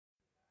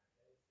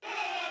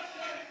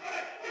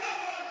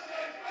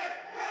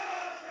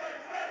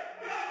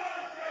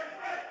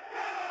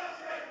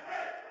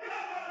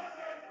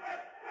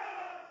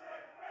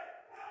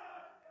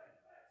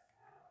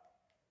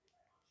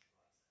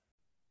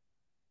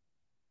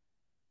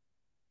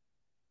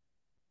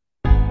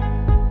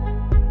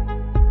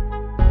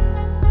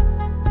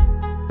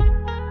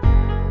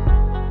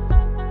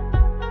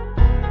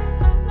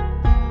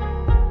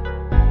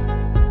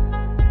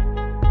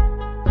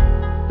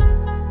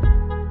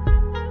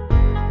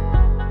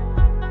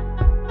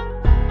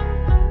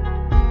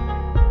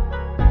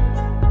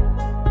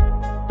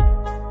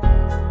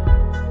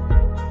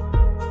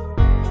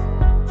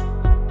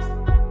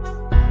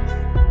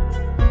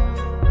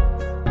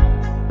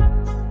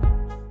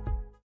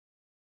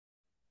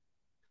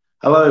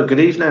Hello, good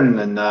evening,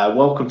 and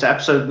welcome to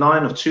episode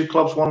 9 of Two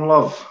Clubs, One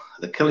Love,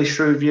 the Killy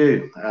Shrew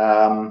Review.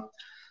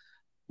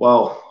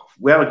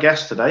 We have a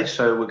guest today,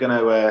 so we're going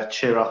to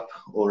cheer up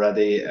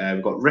already.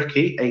 We've got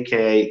Ricky,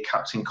 aka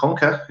Captain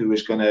Conker, who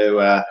is going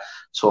to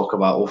talk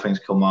about all things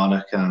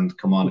Kilmarnock and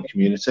Kilmarnock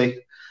community.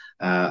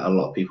 A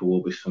lot of people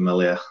will be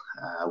familiar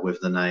with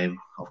the name,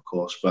 of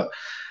course. But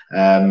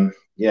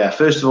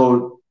first of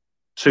all,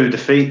 two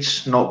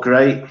defeats, not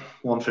great.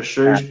 One for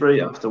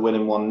Shrewsbury after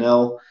winning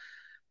 1-0.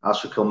 As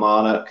for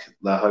Kilmarnock,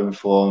 their home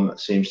form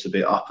seems to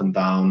be up and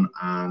down,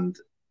 and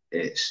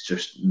it's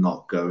just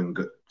not going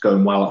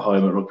well at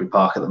home at Rugby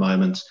Park at the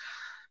moment.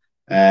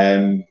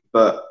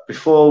 But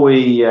before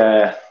we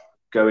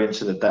go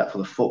into the depth of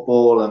the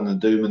football and the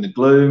doom and the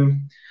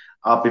gloom,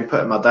 I've been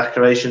putting my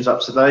decorations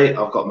up to date.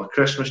 I've got my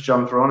Christmas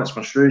jumper on. It's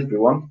my Shrewsbury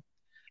one.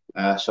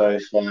 So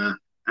if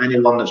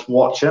anyone that's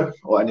watching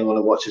or anyone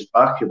that watches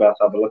back, you're about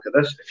to have a look at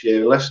this. If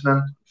you're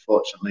listening,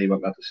 unfortunately, you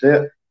won't be able to see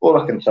it. All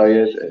I can tell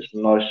you is it's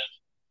nice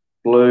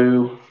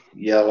blue,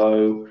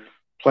 yellow,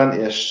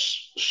 plenty of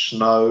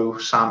snow,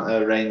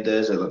 Santa,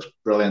 reindeers. It looks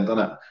brilliant,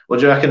 doesn't it? What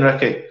do you reckon,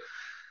 Ricky?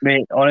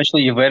 Mate,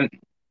 honestly, you went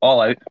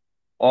all out.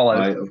 All out.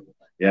 Right.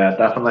 Yeah,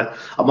 definitely.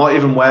 I might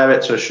even wear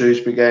it to a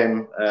Shrewsbury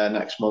game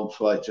next month,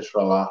 like just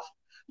for a laugh.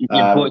 You've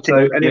got to. So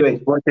anyway,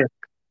 You've got to.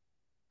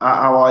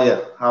 how are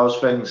you? How's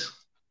things?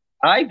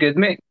 Aye, good,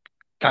 mate.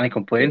 Can't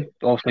complain.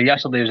 Obviously,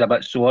 yesterday was a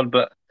bit sore,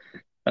 but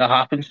it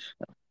happens.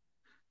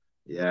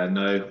 Yeah,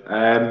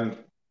 no.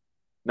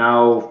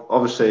 Now,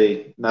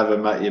 obviously, never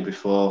met you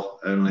before,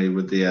 only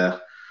with the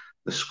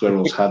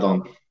squirrel's head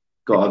on.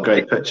 Got a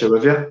great picture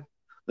with you.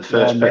 The Oh,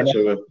 first man.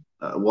 picture with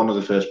one of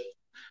the first It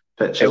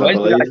pictures, I was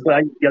believe.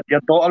 actually,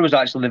 your daughter was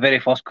actually the very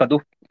first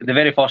cuddle. The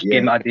very first Yeah,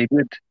 game that I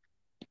debuted.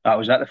 That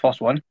was it, the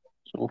first one.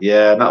 So,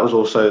 yeah, and that was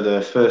also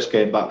the first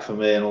game back for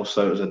me, and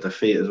also it was a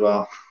defeat as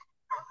well.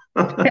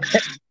 I'm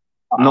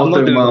Not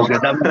not doing doing very well.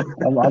 good.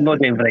 I'm not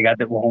doing very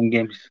good at home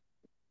games.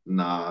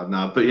 No,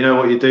 no, but you know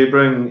what you do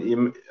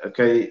bring?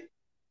 Okay,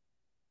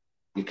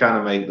 you kind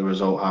of make the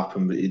result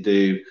happen, but you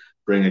do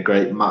bring a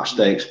great match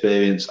day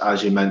experience,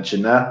 as you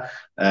mentioned there.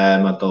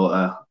 My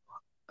daughter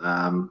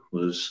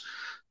was,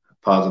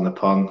 pardon the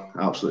pun,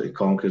 absolutely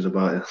conkers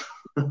about it.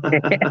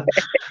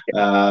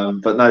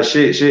 But no,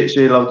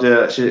 she loved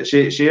it.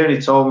 She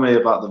only told me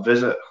about the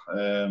visit,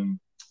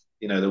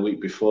 the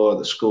week before at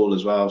the school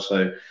as well.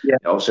 So Yeah,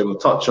 obviously we'll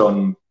touch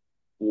on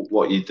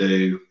what you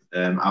do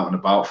out and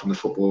about from the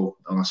football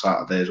on a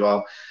Saturday as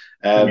well.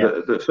 yeah.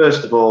 But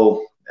first of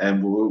all,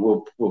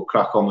 we'll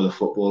crack on with the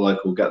football.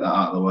 Like we'll get that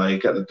out of the way,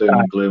 get the doom Aye.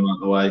 and gloom out of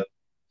the way.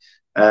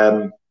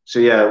 So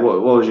yeah,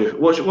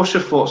 what's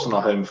your thoughts on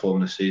our home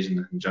form this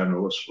season in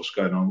general? What's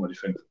going on? What do you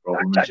think the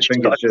problem is? Do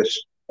you think it's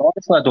just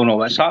Honestly, I don't know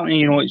what's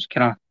happening. It's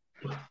kind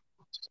of,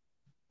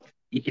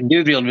 you can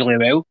do really, really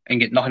well and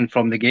get nothing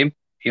from the game.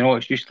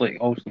 It's just like,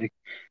 obviously,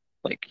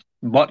 like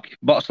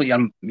Buck's like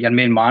your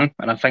main man,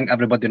 and I think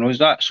everybody knows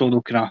that. So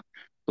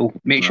they'll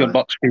make sure right?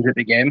 Buck stays at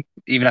the game,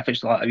 even if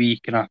it's like a wee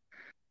kind of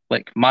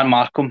like man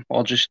mark him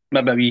or just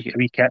maybe a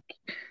wee kick,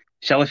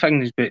 silly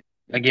things. But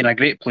again, a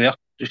great player,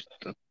 just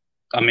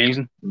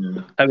amazing.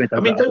 Yeah. How he I does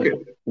it, mean, I don't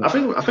don't get,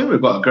 I think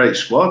we've got a great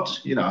squad.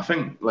 I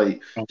think know.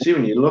 see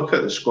when you look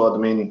at the squad, I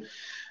mean,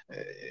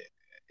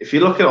 if you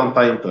look at it on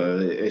paper,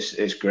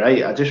 it's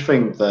great. I just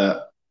think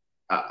that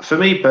for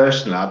me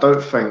personally, I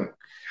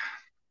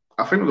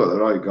think we've got the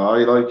right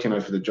guy,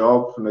 for the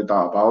job, no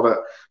doubt about it.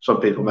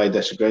 Some people may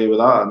disagree with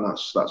that, and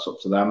that's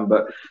up to them.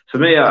 But for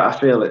me, I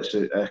feel it's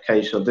a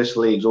case of this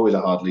league's always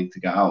a hard league to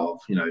get out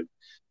of.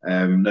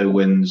 No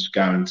wins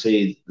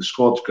guaranteed. The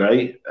squad's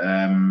great.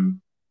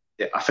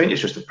 I think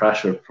it's just the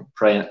pressure of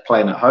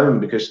playing at home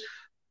because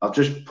I've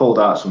just pulled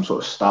out some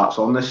sort of stats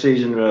on this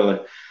season, really,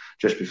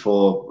 just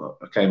before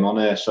I came on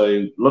here.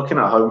 So looking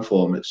at home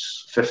form,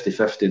 it's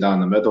 50-50 down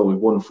the middle. We've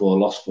won four,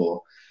 lost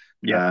four.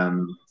 Yeah,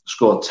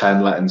 Scored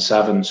 10, let in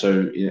seven.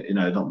 So,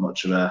 not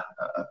much of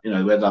we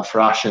had that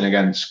thrashing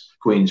against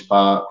Queen's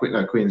Park,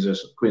 no, Queen of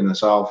the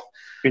South.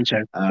 good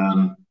shout.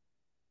 Um,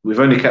 we've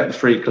only kept the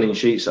three clean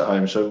sheets at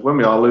home. So when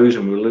we are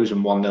losing, we're losing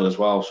 1-0 as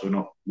well.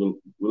 So we're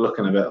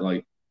looking a bit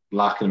like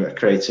lacking a bit of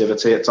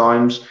creativity at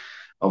times.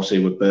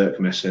 Obviously, with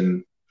Burke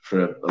missing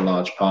for a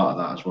large part of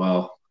that as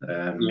well.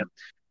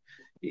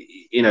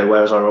 Yeah,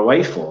 Whereas our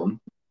away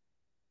form,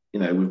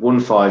 we've won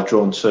five,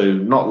 drawn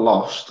two, not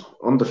lost,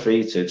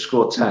 undefeated,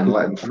 scored 10,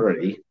 let in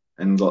three,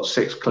 and got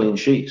six clean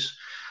sheets.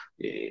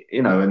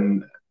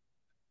 And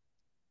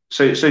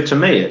so to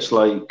me, it's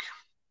like,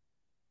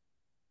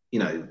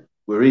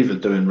 we're either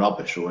doing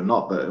rubbish or we're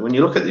not. But when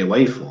you look at the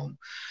away form,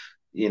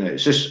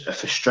 it's just a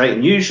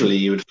frustrating. Usually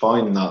you would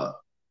find that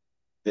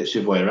it's the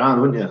other way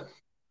around, wouldn't you?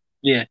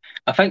 yeah.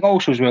 I think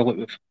also as well, like,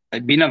 with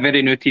it being a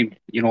very new team,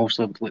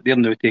 obviously like they're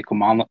new to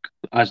Kilmarnock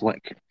as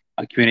like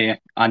a community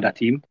and a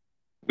team.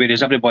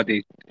 Whereas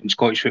everybody in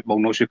Scottish football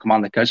knows who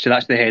Kilmarnock is, so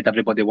that's the head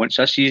everybody wants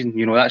this season.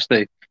 That's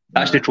the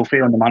Right.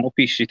 trophy on the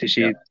mantelpiece. To Yeah.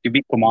 say you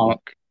beat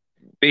Kilmarnock,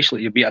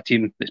 basically you beat a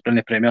team that's been in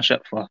the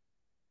Premiership for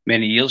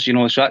many years.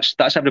 So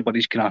that's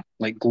everybody's kind of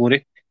like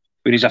glory.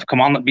 Whereas if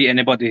Kilmarnock beat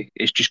anybody,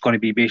 it's just going to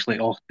be basically,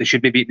 oh, they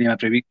should be beating them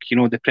every week. The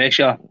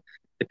Yeah,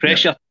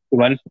 pressure to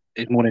win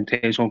is more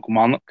intense on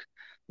Kilmarnock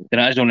than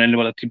it is on any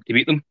other team to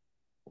beat them.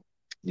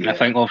 And I yeah,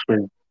 think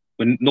obviously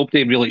when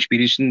nobody really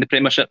experiencing the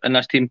Premiership in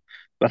this team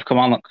with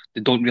Kilmarnock,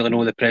 they don't really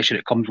know the pressure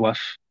that comes with,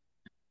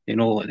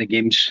 like the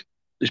games,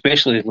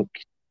 especially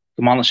like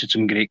Kilmarnock's had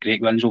some great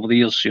wins over the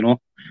years, and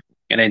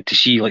then to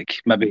see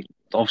like maybe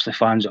obviously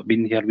fans that have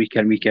been here week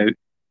in week out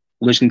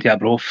losing to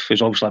Arbroath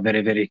is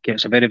obviously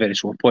it's a very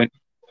sore point.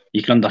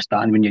 You can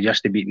understand when you're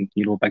used to beating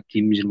big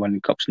teams and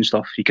winning cups and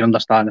stuff. You can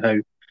understand how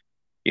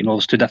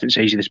there's two different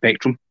sides of the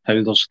spectrum. How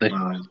there's the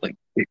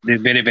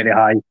very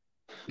high,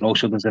 and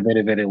also there's a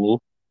very low.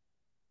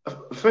 I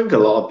think a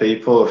lot of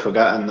people are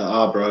forgetting that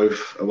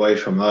Arbroath away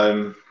from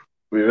home,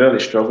 we really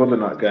struggled in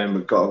that game,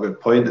 but got a good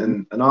point.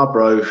 And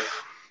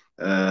Arbroath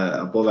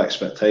above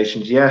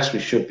expectations. Yes, we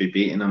should be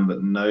beating them,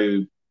 but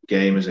no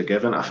game is a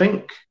given. I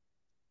think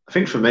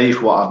for me,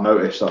 for what I've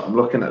noticed, I'm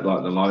looking at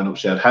like the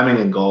lineups. You had Hemming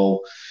in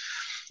goal.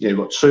 You've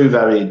got two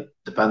very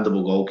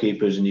dependable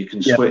goalkeepers, and you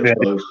can switch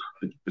both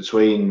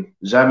between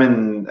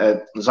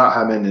Zemin. Zach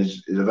Hemming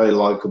is a very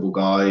likable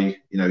guy.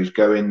 He's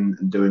going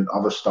and doing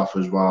other stuff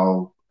as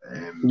well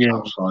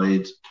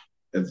outside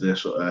of the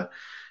sort of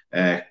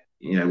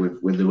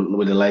with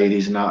the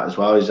ladies and that as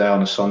well. He's there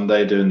on a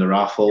Sunday doing the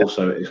raffle,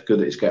 so it's good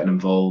that he's getting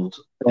involved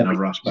in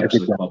other aspects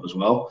of the club as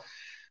well.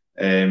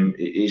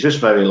 He's just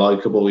very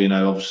likable.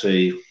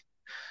 Obviously.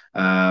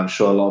 I'm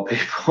sure a lot of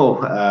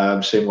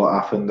people seen what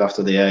happened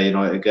after the Ayr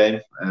United game,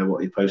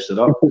 what he posted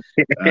up.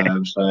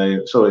 So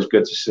it's always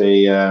good to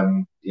see,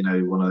 one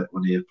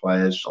of your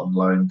players on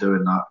loan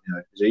doing that.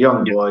 He's a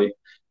young boy.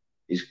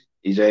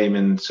 He's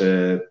aiming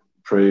to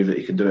prove that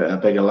he can do it at a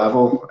bigger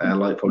level,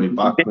 like probably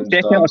Backman's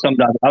definitely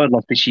something I would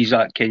love to see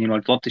that Ken.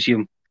 I'd love to see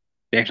him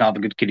definitely have a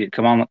good career at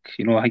Kilmarnock.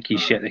 I think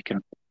he's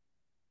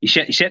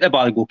set the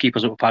bar of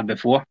goalkeepers that we've had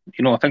before.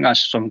 I think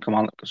that's something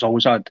Kilmarnock has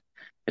always had.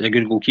 Is a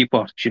good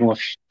goalkeeper.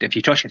 If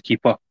you trust your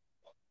keeper,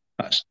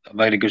 that's a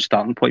very good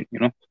starting point.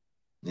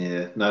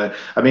 Yeah, no,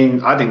 I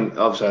mean, I think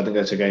obviously I didn't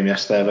go to a game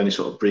yesterday. I've only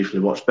sort of briefly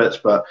watched bits,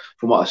 but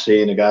from what I've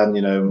seen again,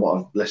 and what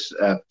I've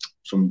listened,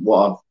 from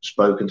what I've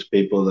spoken to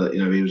people, that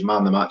he was man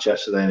of the match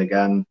yesterday, and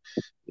again,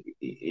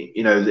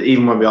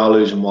 even when we are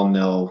losing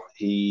 1-0,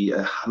 he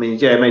made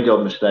the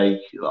odd mistake,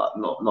 like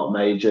not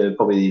major,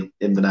 probably the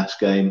Inverness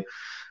game,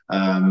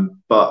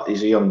 but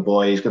he's a young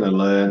boy. He's going to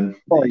learn.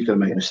 He's going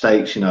to make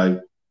mistakes,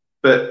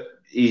 but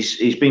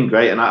he's been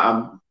great,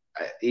 and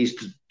he's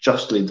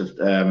justly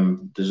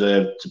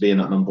deserved to be in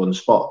that number one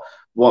spot.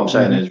 What I'm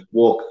saying is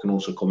Walker can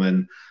also come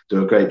in,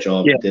 do a great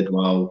job. He did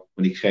well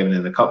when he came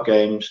in the cup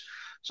games.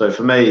 So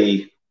for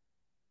me,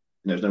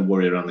 there's no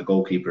worry around the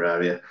goalkeeper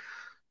area.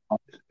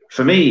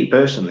 For me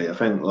personally, I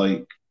think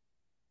like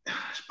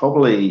it's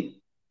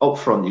probably up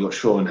front. You got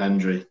Shaw and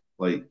Hendry.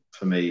 Like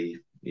for me,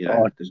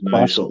 there's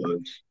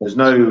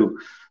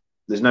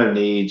no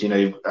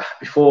need.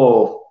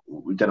 Before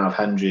we didn't have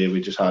Hendry,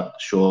 we just had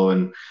Shaw,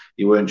 and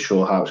you weren't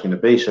sure how it's going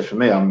to be. So for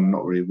me, I'm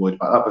not really worried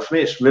about that. But for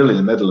me, it's really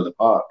the middle of the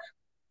park.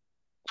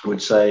 I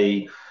would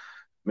say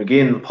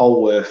McGinn,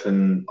 Polworth,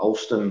 and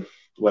Alston,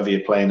 whether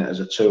you're playing it as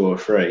a 2 or a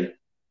 3,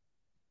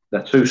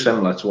 they're too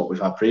similar to what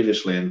we've had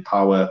previously in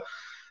Power,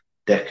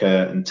 Dicker,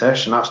 and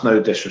Tish. And that's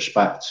no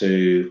disrespect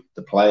to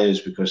the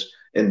players, because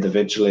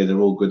individually they're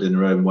all good in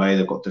their own way.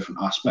 They've got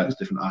different aspects,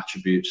 different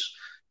attributes.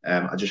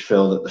 I just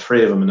feel that the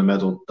three of them in the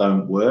middle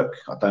don't work.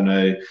 I don't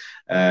know,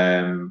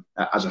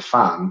 as a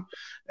fan,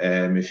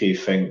 if you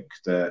think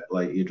that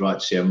like you'd like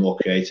to see a more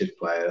creative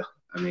player.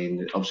 I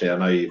mean, obviously, I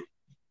know you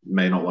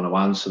may not want to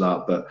answer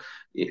that, but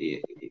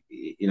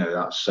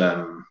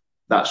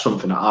that's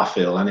something that I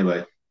feel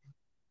anyway,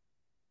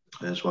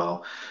 as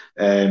well.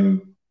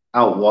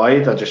 Out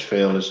wide, I just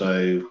feel as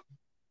though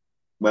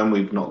when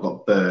we've not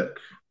got Burke,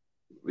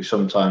 we've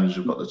got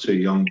the two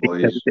young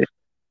boys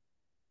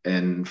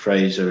in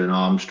Fraser and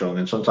Armstrong,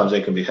 and sometimes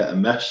they can be hit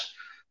and miss.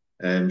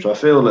 So I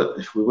feel that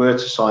if we were to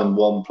sign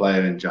one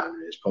player in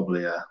January, it's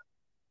probably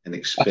an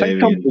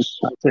experience.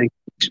 I think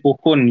spoke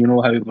on,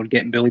 how we're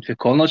getting bullied for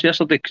corners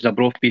yesterday because they're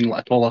both being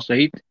like a taller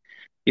side.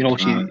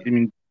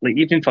 Even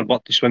for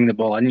Buck to swing the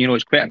ball in,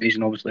 it's quite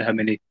amazing, obviously, how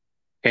many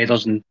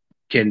headers and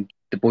can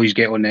the boys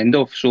get on the end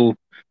of. So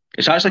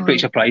it's actually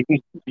quite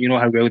surprising,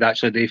 how well they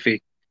actually do for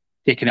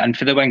taking it in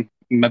for the wing,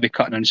 maybe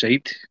cutting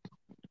inside.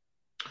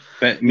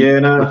 But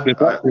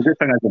the good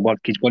thing is the Buck,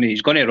 he's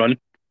going to run.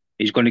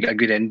 He's going to get a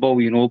good end ball,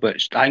 but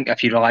I think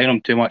if you rely on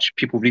him too much,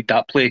 people read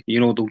that play,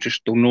 they'll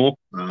know.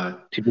 Right.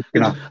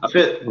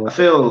 I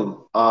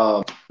feel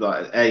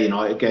like a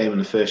United game in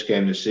the first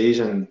game of the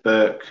season,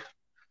 Burke,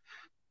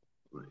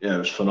 it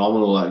was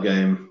phenomenal, that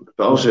game.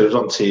 But obviously it was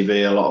on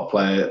TV, a lot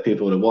of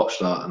people would have watched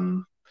that,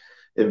 and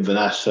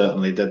Inverness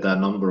certainly did their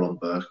number on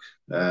Burke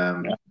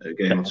a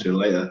game or two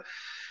later.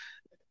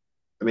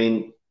 I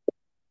mean,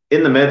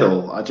 in the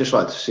middle, I'd just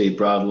like to see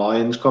Brad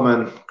Lyons come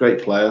in.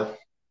 Great player,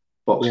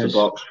 box to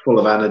box, full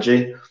of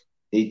energy.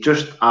 He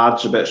just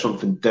adds a bit of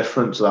something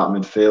different to that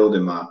midfield,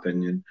 in my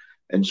opinion.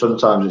 And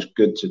sometimes it's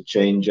good to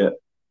change it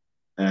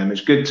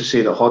It's good to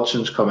see that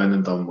Hodgson's come in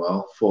and done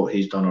well. Thought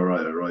he's done all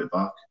right at right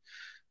back.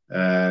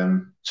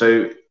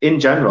 So in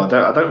general,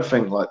 I don't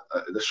think like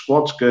the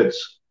squad's good.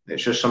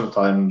 It's just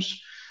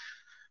sometimes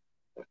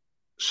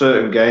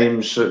certain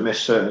games miss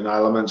certain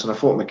elements, and I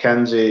thought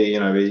Mackenzie,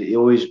 he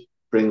always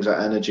brings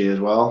that energy as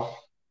well.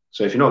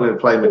 So if you're not going to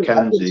play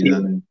Mackenzie,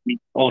 then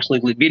obviously,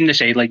 like, being the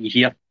side, like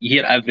you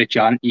hear every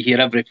chant, you hear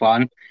every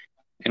fan,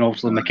 and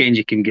obviously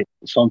Mackenzie can get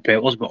some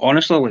pelters, but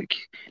honestly, like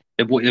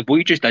the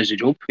boy just does the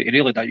job. He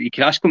really does. You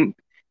can ask him.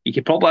 You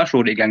could probably ask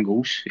Rory to get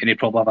goals, and he'd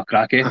probably have a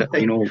crack at it.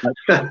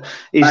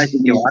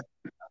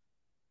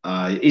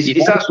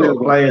 He's that sort of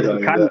player though.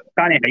 Can't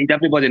hide.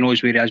 Everybody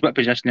knows where he is, what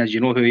position he is. You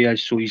know who he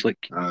is. So he's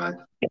like,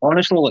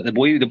 honestly, like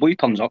the boy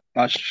turns up.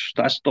 That's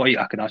all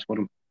I can ask for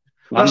him.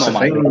 That's the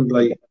thing.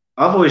 Like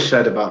I've always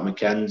said about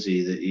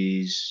Mackenzie that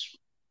he's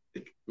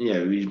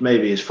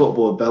maybe his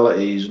football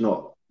ability is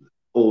not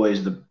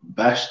always the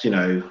best,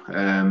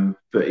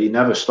 but he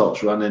never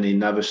stops running. He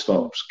never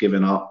stops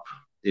giving up.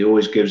 He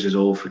always gives his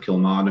all for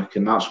Kilmarnock,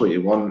 and that's what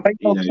you want.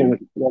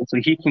 Also,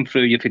 he came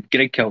through. You've had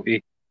Greg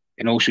Kelty,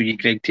 and also you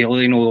Greg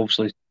Taylor.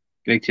 Obviously,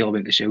 Greg Taylor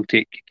went to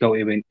Celtic.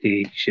 Kelty went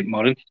to St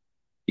Mirren.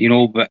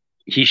 But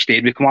he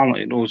stayed with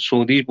Kilmarnock.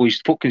 So these boys,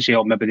 folk can say,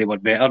 oh, maybe they were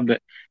better,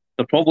 but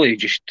they're probably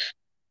just.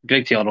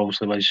 Greg Taylor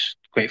obviously was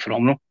quite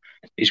phenomenal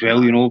as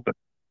well, but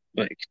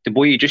the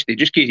boy he just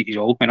gives it his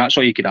all, and that's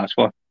all you could ask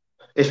for.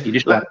 You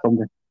just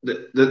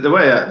the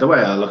way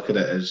I look at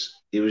it is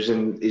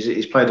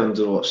he's played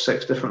under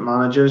 6 different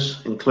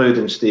managers,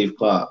 including Steve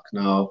Clarke.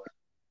 Now,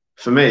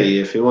 for me,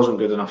 if he wasn't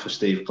good enough for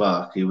Steve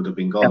Clarke, he would have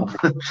been gone.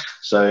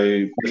 So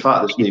the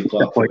fact that Steve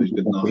Clarke thought he was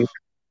good enough,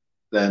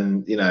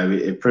 then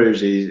it proves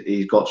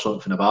he's got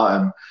something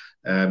about him.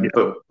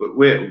 But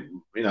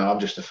I'm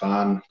just a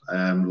fan,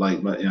 like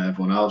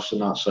everyone else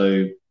and that.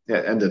 So at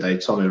the end of the day,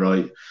 Tommy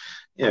Wright,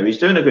 he's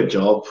doing a good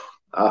job.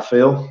 I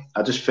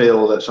just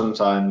feel that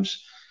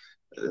sometimes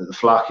the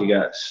flack he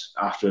gets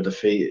after a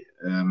defeat,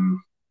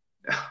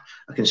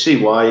 I can see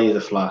why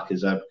the flack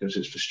is there, because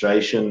it's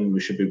frustration. We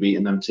should be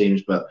beating them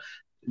teams, but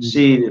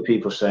see the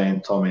people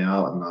saying Tommy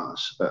out, and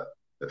that's a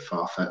bit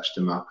far fetched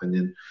in my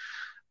opinion.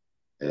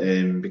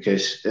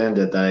 Because at the end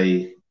of the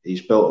day,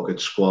 he's built a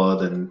good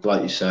squad, and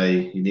like you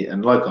say,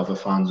 and like other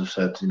fans have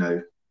said,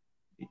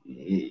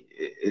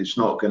 it's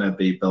not going to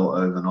be built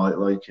overnight.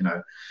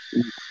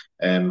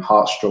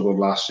 Hearts struggled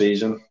last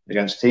season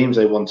against teams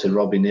they wanted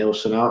Robbie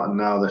Nielsen out, and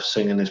now they're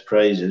singing his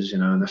praises,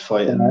 and they're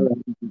fighting at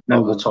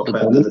the top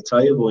end of the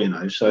table.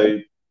 So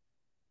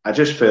I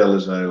just feel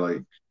as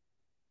though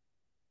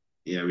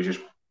we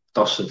just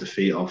dusted the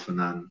feet off, and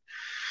then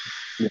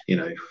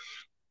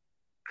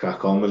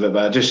crack on with it.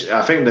 But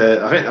I think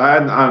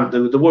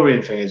the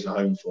worrying thing is the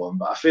home form.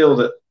 But I feel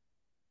that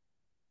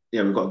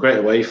we've got a great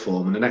away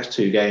form, and the next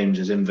 2 games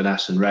is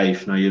Inverness and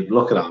Raith. Now you'd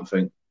look at that and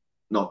think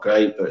not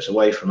great, but it's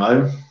away from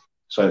home,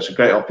 so it's a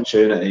great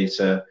opportunity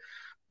to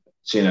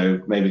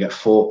maybe get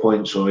 4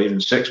 points or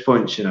even 6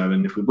 points.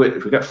 And if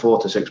we get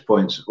 4 to 6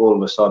 points, all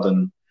of a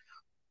sudden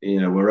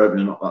we're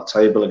opening up that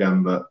table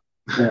again. But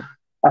I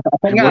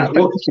think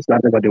it's just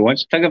everybody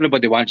wants. I think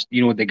everybody wants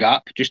the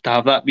gap, just to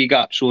have that wee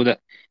gap, so that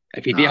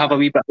if you do have a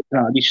wee bit of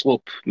a wee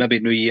slope, maybe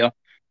New Year,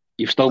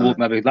 you've still got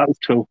maybe that was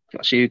 12.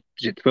 I say,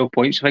 is it 12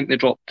 points? I think they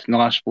dropped in the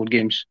last 4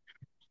 games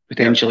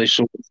potentially.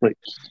 So it's like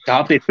to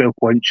have the 12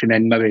 points, and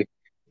then maybe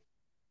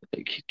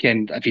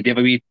if you do have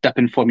a wee dip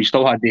in form, you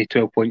still had the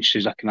 12 points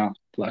as a kind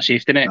of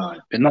safety net.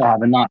 But not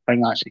having that, I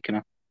think that's kind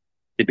of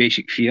the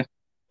basic fear.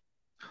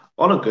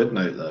 On a good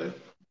note, though,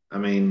 I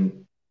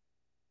mean,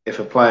 if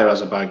a player has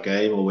a bad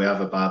game or we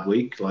have a bad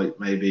week, like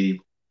maybe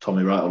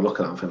Tommy Wright will look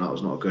at that and think that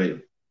was not a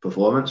great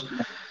performance.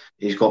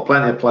 He's got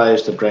plenty of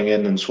players to bring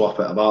in and swap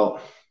it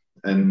about,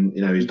 and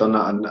he's done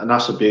that, and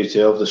that's the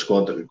beauty of the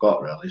squad that we've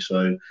got, really.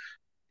 So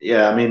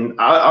yeah, I mean,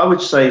 I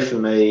would say for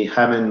me,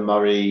 Hemming,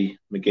 Murray,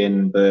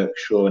 McGinn, Burke,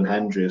 Shaw, and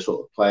Hendry are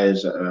sort of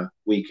players that are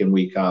week in,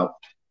 week out.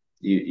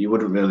 You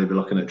wouldn't really be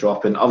looking at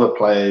dropping. Other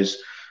players,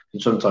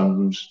 and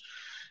sometimes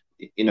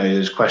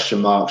there's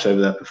question marks over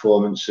their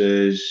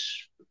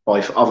performances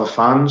by other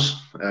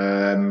fans.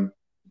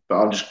 But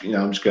I'm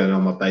just going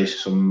on my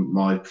basis on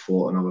my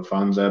thought and other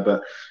fans there.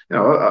 But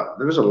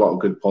there is a lot of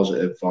good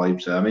positive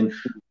vibes there. I mean,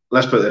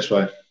 let's put it this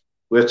way: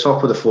 we're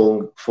top of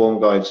the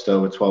form guide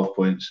still with 12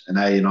 points, and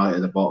A United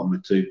at the bottom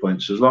with 2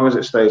 points. So as long as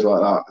it stays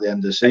like that at the end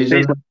of the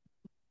season,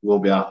 we'll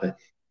be happy.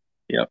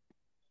 Yep.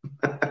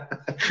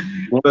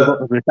 We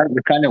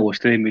kind of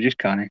lost him. We just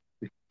can't.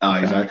 Oh,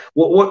 exactly.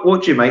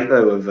 What do you make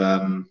though of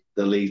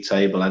the league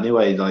table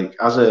anyway? Like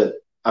as a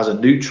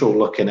neutral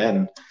looking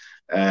in.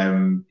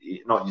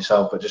 Not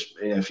yourself, but just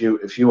if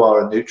you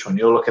are a neutral and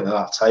you're looking at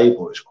that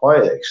table, it's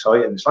quite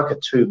exciting. It's like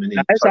two mini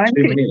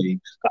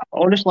leagues.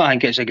 Honestly, I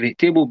think it's a great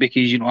table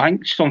because I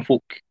think some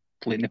folk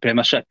like in the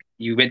Premiership,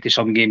 you went to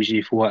some games and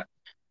you thought,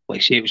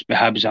 like say it was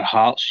Hibs or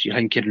Hearts, you're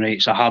thinking right,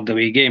 it's a hard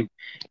away game.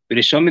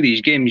 Whereas some of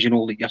these games,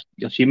 like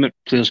you're seeing what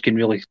players can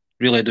really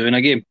do in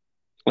a game.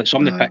 Like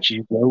some of the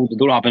pitches, well, they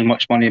don't have as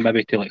much money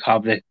maybe to like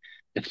have the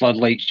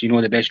floodlights,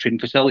 the best training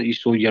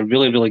facilities. So you're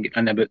really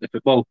getting about the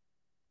football.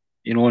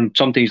 And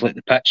sometimes like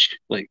the pitch,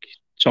 like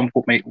some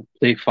folk might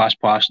play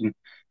fast passing,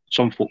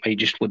 some folk might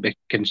just be like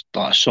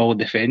a solid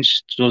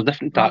defence. So there's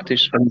different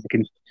tactics.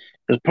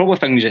 There's probably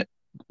things that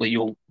like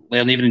you'll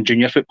learn even in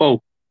junior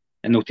football,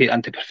 and they'll take that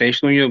into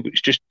professional.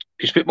 It's just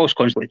because football's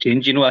constantly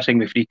changing. That thing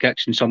with free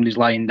kicks and somebody's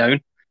lying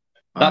down.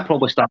 That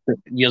probably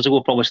started years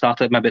ago. Probably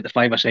started maybe at the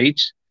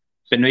five-a-sides,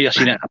 but now you're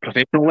seeing it at a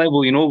professional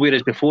level.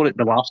 Whereas before it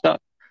they laughed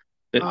at.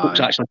 But folks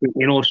actually,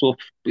 so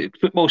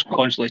football's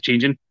constantly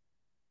changing.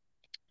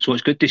 So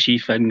it's good to see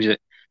things that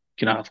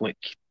can have like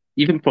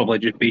even probably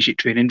just basic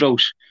training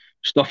drills,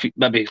 stuff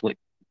maybe like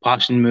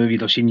passing move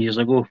you'd have seen years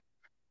ago.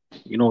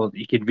 You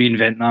could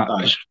reinvent that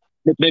because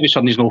maybe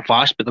somebody's not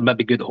fast, but they're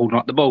maybe good at holding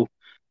up the ball.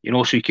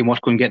 So you can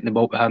work on getting the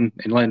ball to him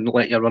and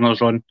let your runners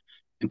run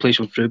and play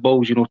some through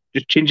balls.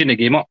 Just changing the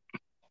game up.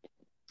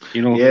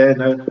 Yeah,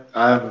 no,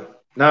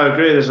 no, I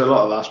agree. There's a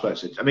lot of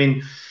aspects. I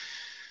mean,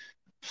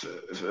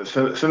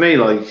 for me,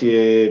 like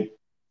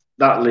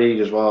that league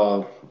as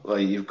well,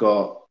 like you've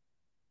got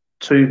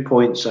 2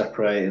 points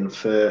separating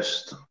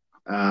first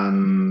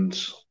and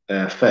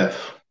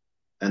fifth,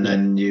 and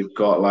then you've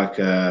got like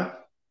a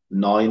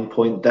 9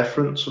 point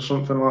difference or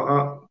something like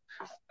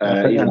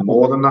that, even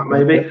more than that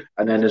maybe.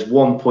 And then there's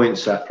 1 point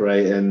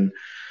separating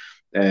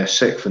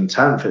sixth and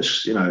tenth.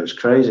 It's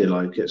crazy.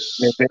 Like it's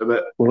a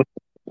bit.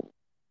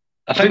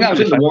 I think that was.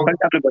 I think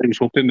everybody was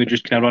hoping we'd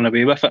just kind of run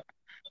away with it,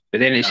 but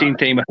then at the same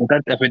time,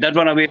 if we did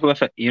run away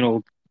with it,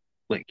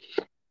 like,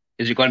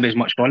 is it going to be as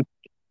much fun?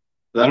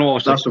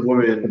 That's a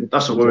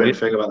worrying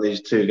thing about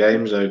these two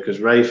games, though, because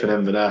Rafe and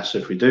Inverness,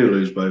 if we do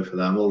lose both of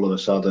them, all of a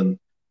sudden,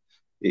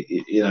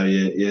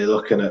 you're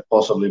looking at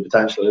possibly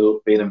potentially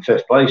being in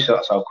fifth place.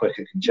 That's how quick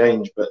it can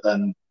change. But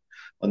then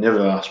on the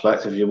other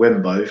aspect, if you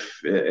win both,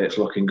 it's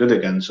looking good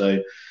again. So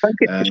I think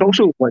it's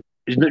also like,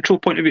 as a neutral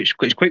point of view,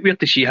 it's quite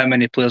weird to see how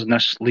many players in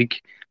this league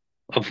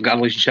have got a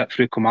relationship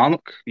through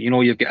Kilmarnock.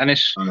 You've got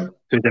Innes,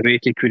 who's away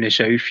to Queen of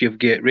South. You've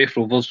got Rafe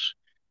Rovers.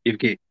 You've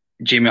got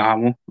Jamie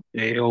Hamill,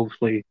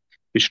 obviously,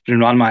 who's been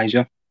run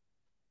manager.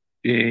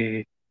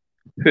 Who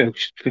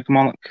else through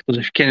Kilmarnock?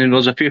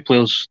 There's a few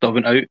players that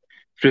went out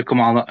through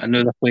Kilmarnock and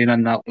now they're playing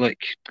in that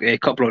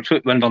Cup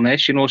Broadfoot,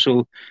 Inverness.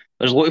 So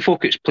there's a lot of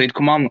folk that's played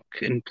Kilmarnock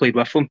and played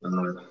with them,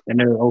 and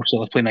now also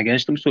they're playing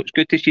against them. So it's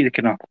good to see the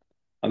kind of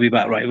a wee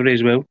bit of rivalry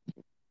as well.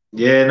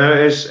 Yeah, no,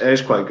 it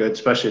is quite good,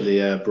 especially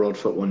the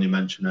Broadfoot one you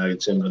mentioned now.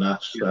 It's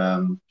Inverness. It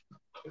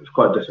was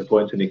quite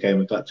disappointing he came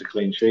with that to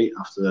clean sheet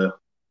after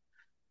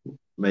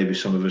maybe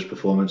some of his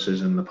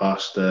performances in the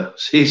past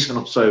season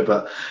or so.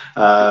 But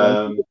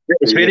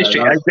it's very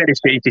strange. It's very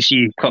strange to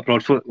see Cup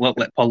Broadfoot look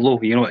like Pullo.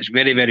 It's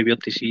very, very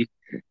weird to see.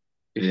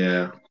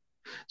 Yeah.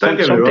 Don't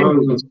get me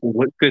wrong. You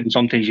look good, and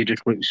sometimes you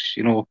just looks,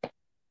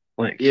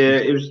 Yeah,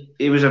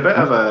 he was a bit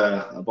of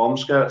a bomb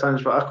scare at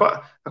times, but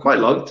I quite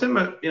liked him.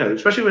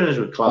 Especially when he was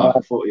with Clark. I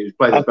thought he was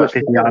playing the best.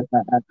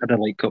 I don't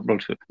like Cup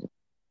Broadfoot.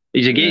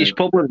 He's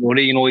probably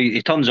Rory.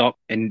 He turns up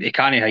and he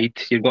can't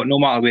hide. You've got no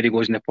matter where he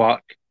goes in the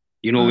park.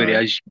 You know where he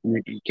is.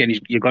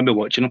 You're going to be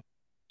watching him.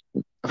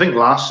 I think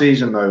last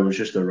season though was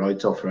just a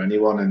write-off for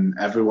anyone, and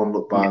everyone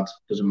looked bad.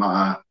 Doesn't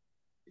matter.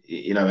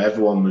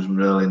 Everyone was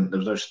really. There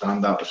was no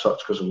standout as such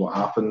because of what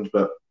happened.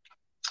 But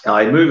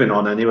moving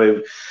on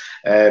anyway.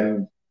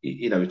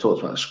 We talked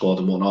about the squad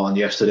and whatnot on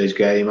yesterday's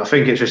game. I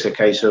think it's just a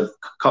case of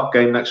cup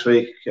game next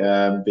week.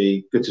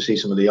 Be good to see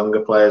some of the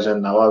younger players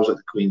in. Now I was at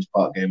the Queen's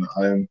Park game at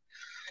home.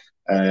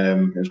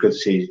 It was good to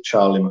see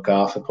Charlie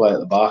MacArthur play at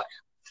the back.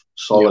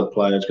 Solid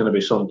player. It's going to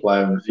be some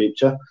player in the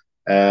future.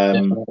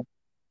 Don't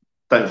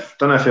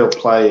know if he'll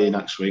play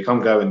next week.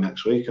 I'm going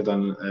next week. I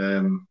don't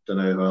know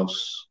who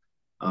else.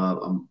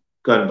 I'm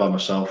going by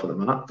myself at the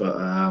minute, but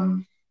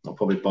I'll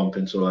probably bump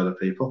into a load of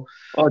people.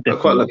 I'm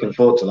quite looking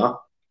forward to that.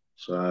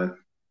 So,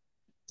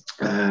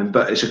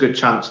 but it's a good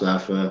chance there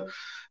for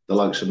the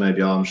likes of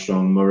maybe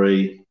Armstrong,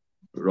 Murray,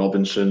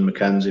 Robinson,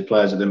 Mackenzie,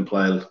 players that didn't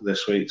play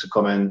this week to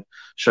come in,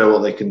 show what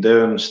they can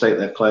do and state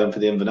their claim for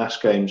the Inverness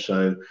game.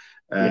 So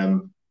I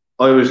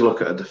always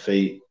look at a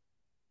defeat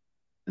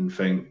and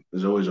think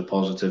there's always a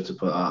positive to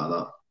put out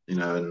of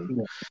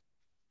that,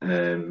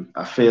 and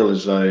I feel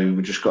as though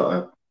we just got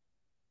to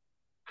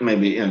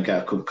maybe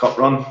get a good cup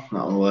run.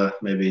 That'll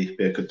maybe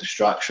be a good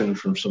distraction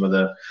from some of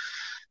the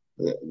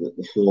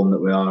form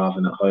that we are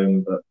having at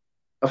home. But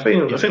I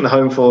think the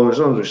home form, as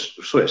long as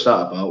we switch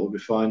that about, we'll be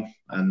fine.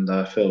 And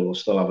I feel we'll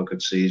still have a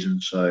good season.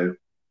 So,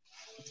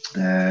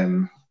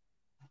 so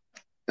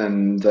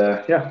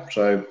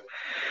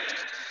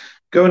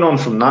going on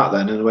from that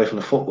then, and away from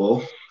the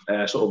football,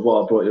 sort of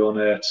what I brought you on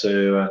here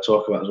to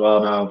talk about as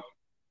well. Now,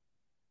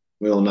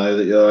 we all know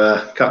that you're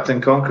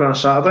Captain Conqueror on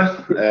Saturday.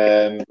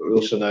 But we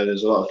also know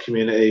there's a lot of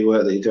community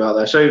work that you do out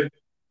there. So,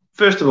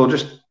 first of all,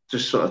 just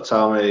sort of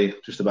tell me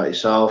just about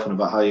yourself and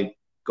about how you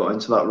got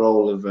into that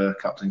role of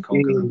Captain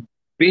Conqueror.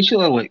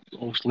 Basically,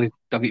 obviously,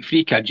 I've got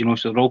 3 kids,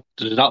 so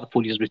there's about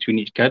 4 years between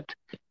each kid,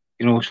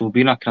 so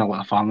being a kind of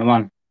like a family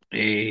man.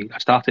 I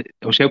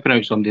was helping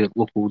out somebody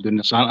local doing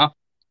the Santa,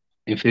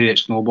 and for there it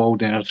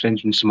snowballed, and our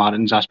friends from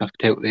Samaritans asked me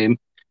to help them,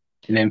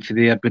 and then for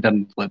there we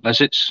did like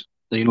visits,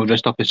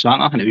 dressed up as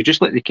Santa, and it was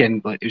just like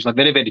it was a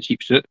very, very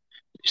cheap suit.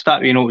 To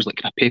start with, it was like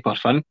kind of paper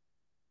thin,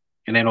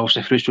 and then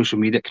obviously through social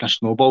media it kind of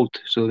snowballed.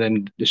 So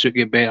then the suit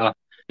get better,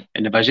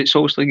 and the visits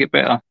obviously get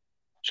better.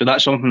 So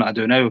that's something that I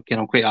do now.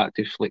 I'm quite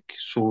active. Like,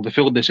 so the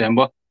full of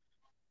December,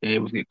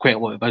 we've got quite a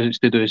lot of visits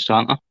to do as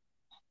Santa.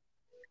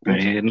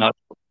 And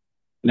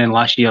then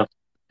last year,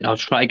 I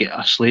was trying to get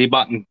a sleigh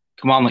back and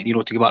come on, to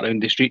go back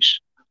around the streets.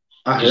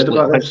 I heard Just like,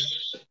 about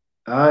this.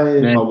 My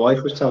then,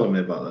 wife was telling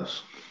me about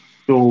this.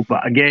 so,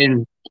 but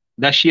again,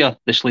 this year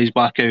the sleigh's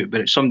back out,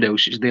 but it's somebody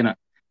else that's doing it.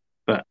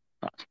 But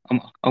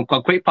I'm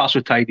quite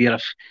partial to the idea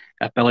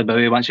if Billy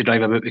Bowie wants to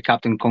drive about with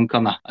Captain Conker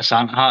and a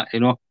Santa hat,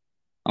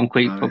 I'm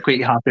quite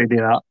happy to do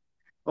that.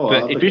 Oh,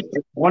 But it just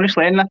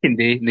honestly, anything I can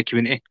do in the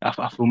community, I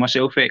throw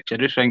myself at. I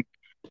just think,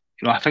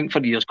 I think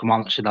for years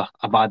Commanders had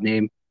a bad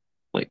name,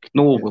 like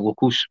no with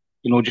locals,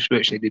 just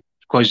outside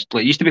because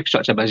like it used to be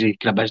such a busy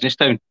kind of business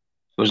town.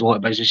 There was a lot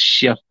of business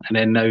here, and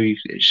then now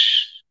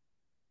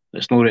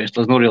there's no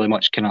really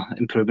much kind of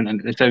improvement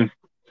into the town.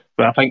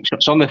 But I think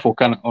some of the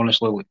folk in it,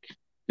 honestly, like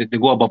they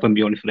go above and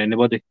beyond for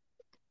anybody,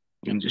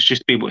 and it's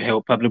just to be able to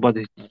help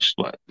everybody. It's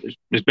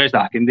best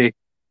that I can do.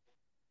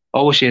 I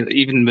always say that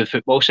even with the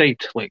football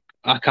side, like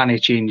I can't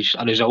change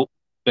a result,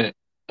 but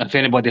if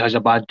anybody has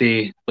a bad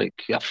day, like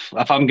if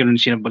I'm going and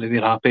see anybody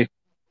they're happy,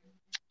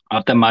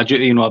 I've done my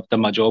duty, I've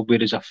done my job.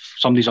 Whereas if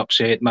somebody's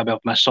upset, maybe I've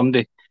missed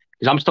somebody,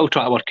 because I'm still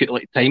trying to work out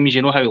like times.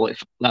 You know how like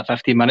that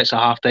 15 minutes at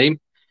half time.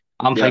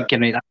 I'm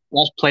thinking, right,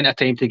 that's plenty of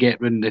time to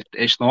get round.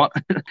 It's not.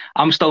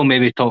 I'm still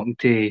maybe talking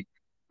to.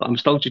 I'm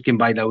still just going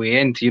by the way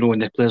end, when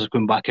the players are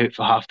going back out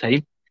for half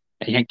time.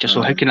 And you think, just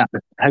so how can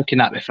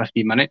that be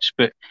 15 minutes?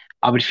 But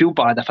I would feel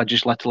bad if I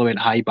just literally went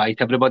hi bye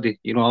to everybody.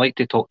 I like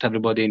to talk to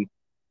everybody and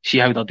see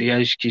how their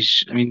day is,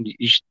 because I mean,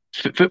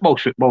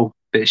 football's football.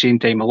 But at the same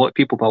time, a lot of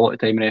people put a lot of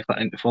time and effort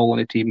into following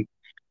the team.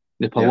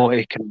 They put a lot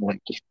of kind of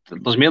like,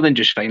 there's more than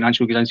just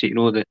financial goes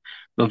into it.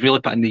 They've really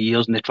put in the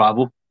years and the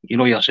travel.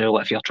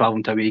 Yourself, if you're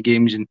travelling to away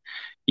games and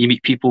you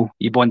meet people,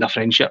 you bond a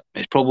friendship.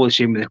 It's probably the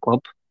same with the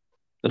club.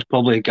 There's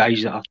probably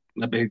guys that are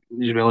maybe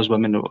as well as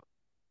women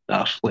that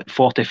are like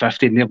 40,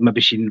 50, and they've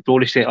maybe seen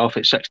Rory set off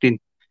at 16.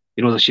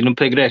 They've seen him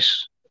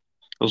progress.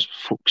 There's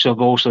folks who've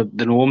also,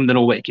 they know him, they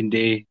know what he can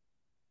do,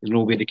 they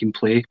know where he can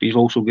play. But you've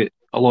also got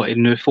a lot of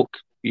new folk,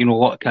 a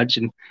lot of kids,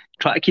 and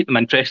try to keep them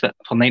interested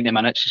for 90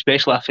 minutes,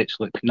 especially if it's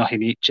like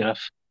nothing each, or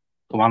if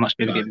the one that's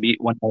maybe getting beat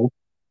 1-0.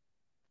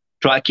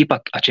 Try to keep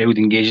a child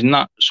engaged in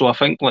that. So I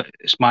think like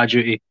it's my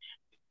duty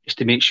is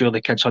to make sure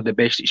the kids have the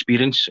best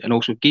experience, and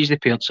also gives the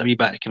parents a wee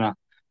bit of kind of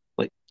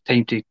like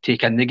time to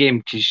take in the game,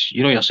 because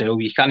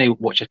yourself, you can't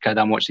watch your kid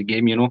and watch the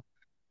game.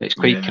 It's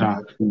quite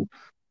kind of,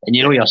 and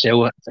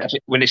yourself,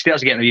 when it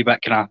starts getting a wee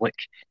bit kind of like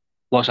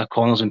lots of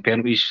corners and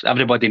penalties,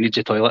 everybody needs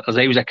a toilet. As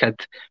I was a kid,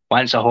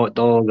 wants a hot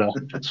dog,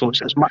 so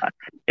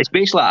it's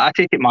basically, I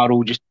take it my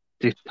role just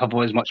to have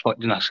as much fun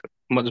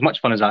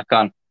as I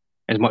can,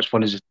 as much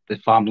fun as the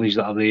families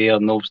that are there.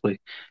 And obviously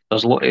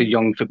there's a lot of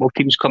young football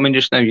teams coming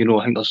just now.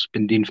 I think there's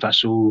been Dean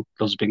Thistle,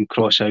 there's been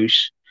Cross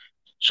House,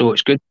 so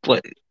it's good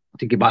to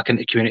get back into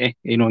the community,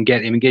 and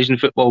get them engaged in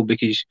football,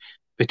 because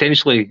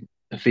potentially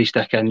if they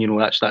stick in,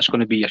 that's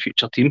going to be a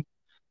future team.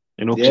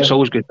 Because it's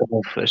always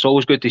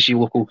good to see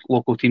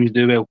local teams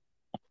do well.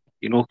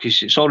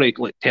 Because it's all right,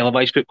 like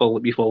televised football,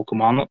 like we follow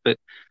Kilmarnock, but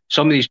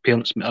some of these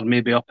parents are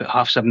maybe up at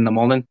 7:30 in the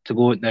morning to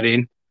go out in the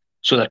rain,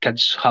 so their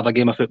kids have a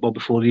game of football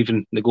before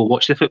even they go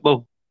watch the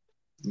football.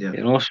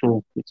 Yeah.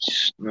 So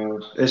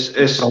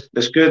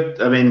it's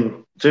good. I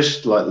mean,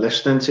 just like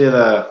listening to you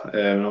there,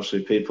 and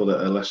obviously people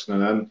that are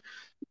listening in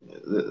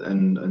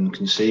and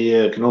can see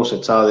you, can also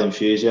tell the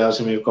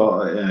enthusiasm you've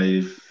got,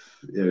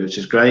 which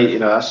is great.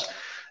 That's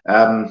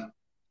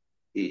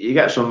you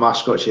get some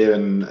mascots here,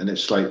 and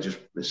it's like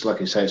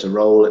you say, it's a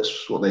role,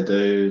 it's what they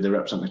do, they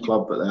represent the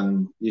club, but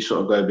then you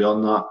sort of go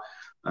beyond that.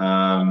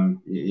 I'll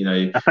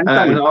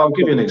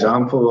give you an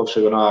example.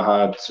 Obviously, when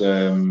I had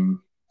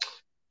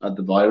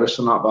the virus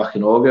and that back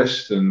in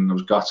August, and I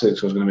was gutted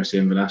because I was going to miss the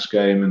Inverness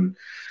game and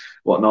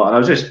whatnot, and I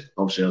was a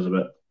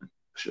bit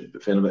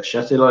feeling a bit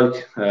shitty,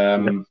 like.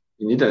 And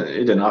you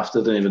didn't have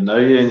to, didn't even know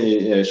you, and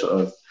you sort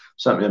of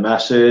sent me a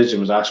message and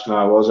was asking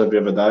how I was every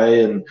other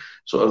day, and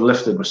sort of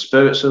lifted my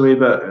spirits a wee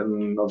bit.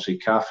 And obviously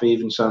Kathy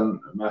even sent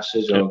a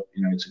message, to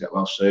get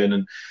well soon.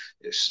 And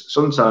it's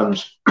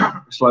sometimes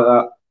it's like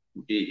that.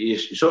 You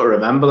sort of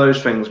remember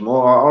those things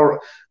more.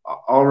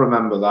 I'll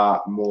remember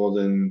that more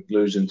than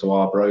losing to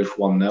Arbroath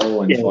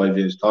 1-0 in 5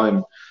 years'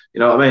 time. You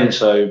know what I mean?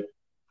 So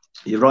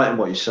you're right in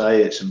what you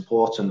say. It's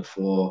important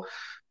for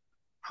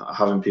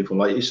having people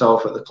like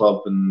yourself at the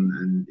club,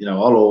 and I'll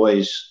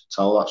always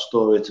tell that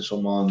story to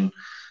someone.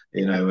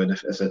 And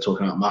if they're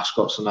talking about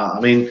mascots and that. I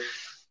mean,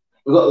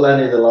 we've got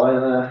Lenny the Lion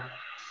there.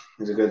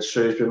 He's a good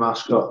Shrewsbury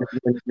mascot.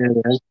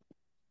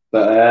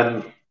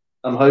 But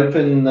I'm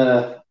hoping,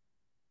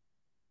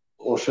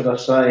 or should I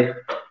say,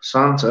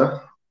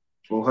 Santa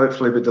will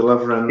hopefully be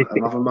delivering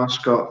another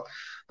mascot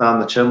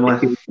down the chimney. I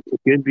think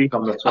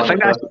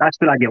that's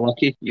where I get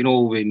lucky.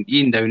 When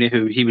Ian Downey,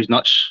 who he was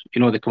nuts,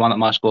 the Kilmarnock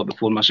mascot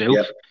before myself.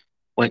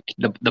 like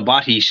the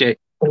bar he set,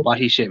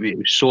 it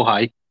was so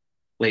high.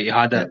 Like he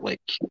had yeah, it,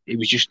 like it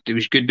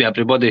was good with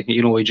everybody.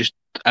 You know, he just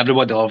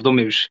everybody loved him.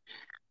 It was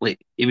like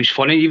he was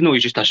funny, even though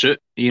he's just a suit.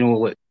 You know,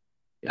 like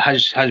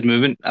his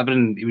movement,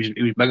 everything. He was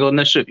bigger than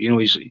this suit. You know,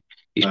 his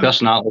uh,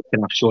 personality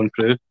kind of shone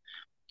through.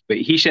 But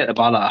he set the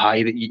bar that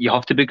high that you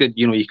have to be good.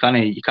 You know, you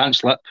can't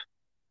slip,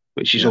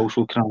 which is yeah,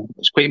 also kind of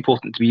it's quite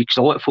important to be because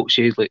a lot of folks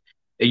say like,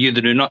 "Are you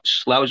the new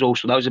nuts?" That was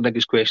the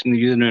biggest question. Are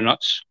you the new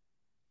nuts?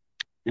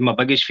 And my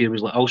biggest fear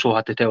was like I also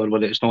had to tell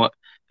everybody it's not.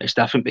 It's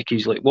different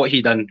because like what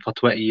he done for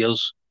 20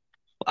 years,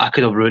 I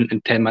could have ruined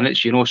in 10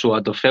 minutes. You know, so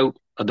I'd have felt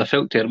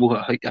terrible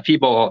like, if he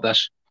bought up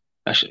this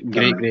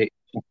definitely. great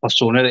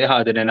persona that he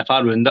had, and then if I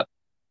ruined it.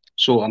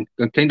 So I'm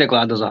kind of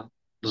glad there's a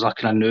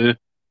kind of new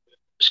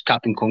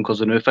Captain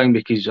Conker's a new thing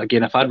because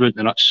again, if I ruined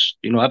the nuts,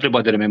 you know,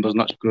 everybody remembers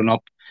nuts growing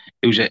up.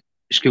 He was at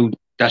school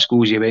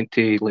discos, he went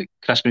to like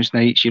Christmas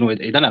nights, you know,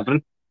 he done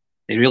everything.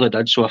 He really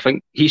did. So I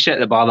think he set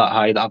the bar that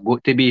high that I've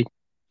got to be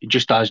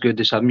just as good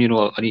as him. You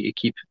know, I need to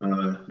keep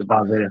Uh, the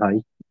bar very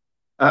high.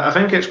 I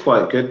think it's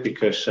quite good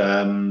because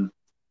I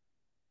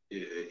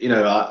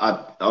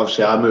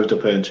obviously I moved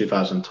up here in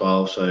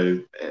 2012, so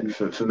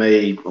for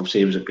me,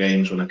 obviously he was at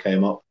games when I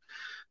came up,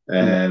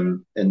 Yeah,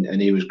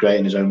 and he was great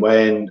in his own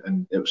way,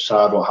 and it was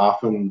sad what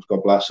happened.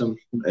 God bless him,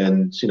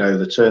 and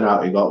the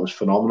turnout he got was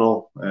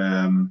phenomenal.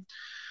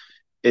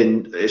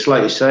 And it's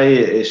like you say,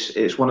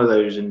 it's one of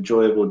those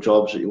enjoyable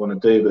jobs that you want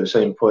to do, but at the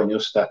same point, you're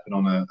stepping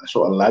on a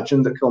sort of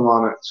legend at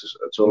Kilmarnock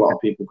to a lot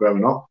of people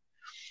growing up.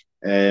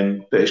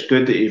 But it's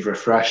good that you've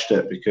refreshed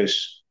it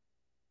because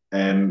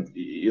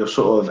your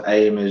sort of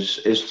aim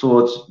is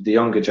towards the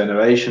younger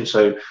generation.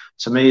 So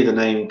to me, the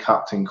name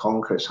Captain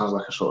Concrete sounds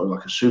like a sort of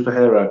like a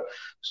superhero,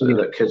 so yeah,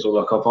 that kids will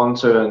look up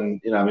onto.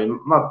 And I mean,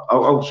 I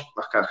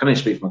can only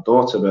speak for my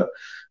daughter, but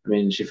I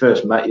mean, she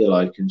first met you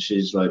and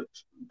she's like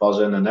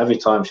buzzing, and every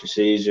time she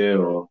sees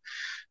you or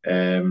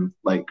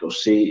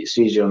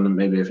sees you on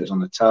maybe if it's on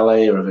the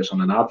telly or if it's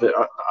on an advert.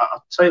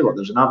 I'll tell you what,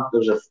 there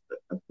was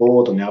a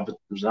board on there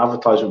was an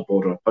advertisement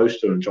board or a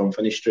poster on John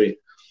Finney Street,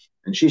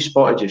 and she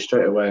spotted you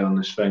straight away on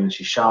this thing, and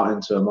she's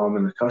shouting to her mum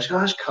in the car. She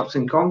goes, "That's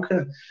Captain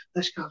Conker.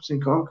 That's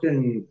Captain Conker."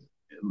 And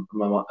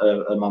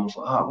her mum's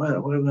like, "Oh, where?"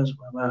 And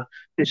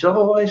she said,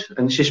 "Oh, wait."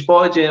 And she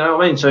spotted you. You know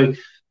what I mean? So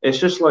it's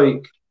just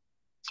like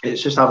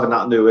it's just having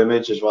that new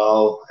image as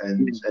well,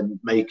 and yeah.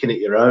 making it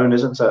your own,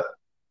 isn't it?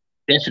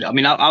 Definitely. I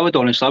mean, I would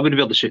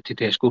wear the suit to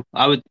Tesco.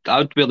 I would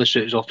wear the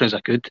suit as often as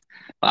I could.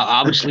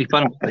 I would sleep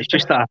in it. It's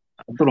just that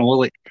I don't know,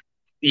 like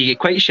you get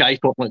quite shy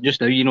talking like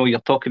just now. You know, you're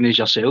talking as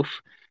yourself.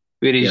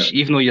 Yeah. Whereas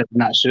even though you're in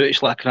that suit,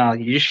 it's like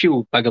you just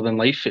feel bigger than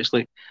life. It's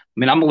like I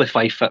mean, I'm only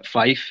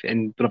 5'5",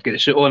 and when I've got the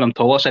suit on, I'm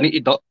taller, so I need to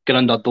duck get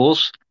under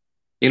doors.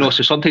 You know,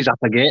 so sometimes I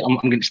forget I'm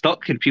getting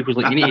stuck, and people's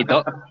like, "You need to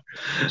duck."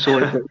 So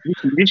like,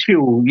 you just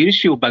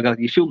feel bigger.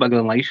 You feel bigger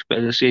than life. But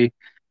as I say,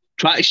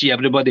 try to see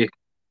everybody.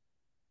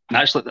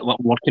 That's like what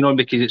I'm working on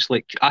because it's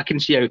like I can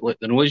see out like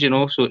the nose, you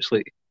know. So it's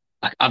like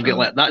I've got Uh,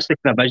 like that's the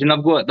kind of vision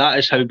I've got. That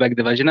is how big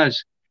the vision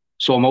is.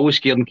 So I'm always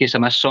scared in case I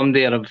miss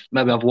somebody or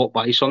maybe I've walked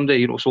by somebody,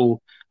 you know.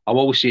 So I'll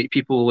always say to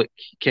people like,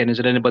 "Ken, is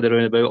there anybody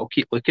around about?" I'll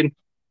keep looking.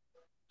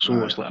 So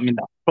right. it's like I mean,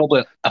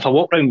 probably if I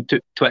walk around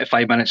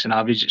 25 minutes on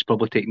average, it's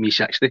probably taking me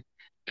 60.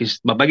 Because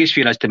my biggest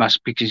fear is to miss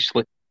because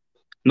like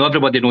not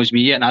everybody knows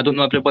me yet, and I don't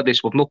know everybody,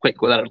 so we've not quite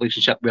got that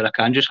relationship where I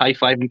can just high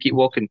five and keep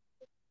walking.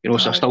 You know,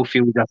 so I Aye. still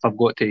feel as if I've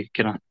got to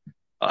kind of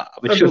I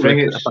would That's the feel rude thing.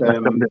 if I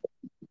missed somebody.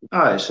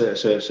 It's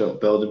a sort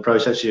of building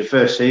process. Your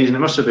first season, it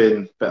must have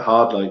been a bit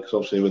hard, like 'cause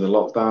obviously with the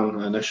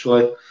lockdown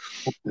initially.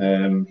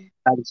 Um,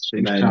 It and was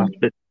kind then of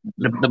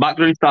the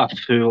background staff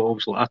who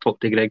obviously I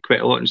talked to Greg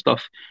quite a lot and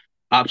stuff.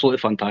 Absolutely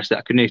fantastic.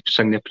 I couldn't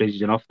sing their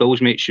praises enough. They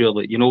always make sure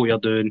that you know what you're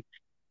doing.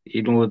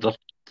 You know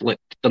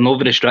they're not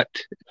very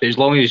strict. But as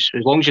long as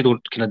you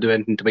don't kind of do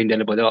anything to wind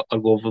anybody up or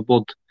go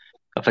overboard,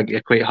 I think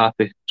they're quite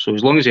happy. So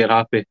as long as they're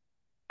happy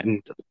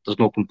and there's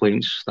no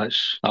complaints,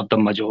 I've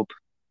done my job.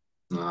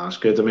 no, that's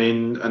good. I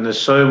mean, and there's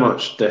so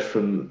much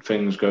different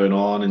things going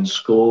on in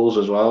schools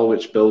as well,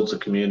 which builds the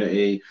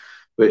community,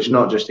 which Yeah,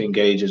 not just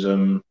engages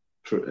them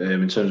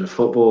in terms of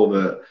football,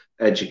 but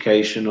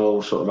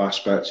educational sort of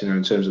aspects.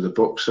 In terms of the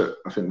books.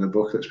 I think the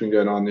book that's been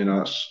going on.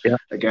 yeah,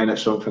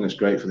 It's something that's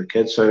great for the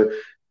kids. So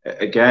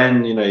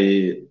again,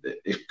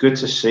 it's good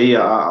to see.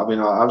 I mean,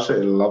 I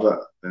absolutely love it.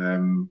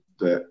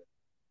 That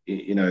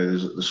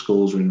the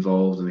schools are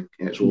involved, and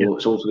yeah, it's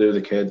all to do with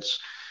the kids,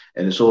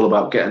 and it's all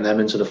about getting them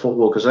into the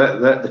football because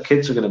the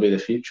kids are going to be the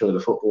future of the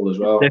football as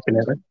well.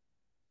 definitely.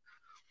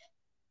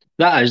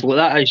 That is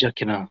a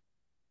kind of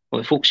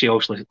like folks say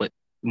obviously like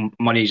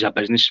money's a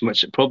business,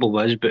 which it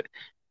probably is, but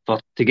for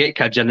to get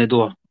kids in the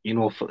door, you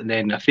know, and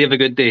then if they have a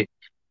good day,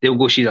 they'll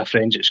go see their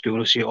friends at school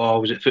and say, "Oh,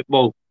 was it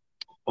football?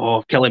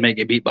 Oh, Kelly might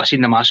get beat, but I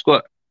seen the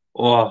mascot.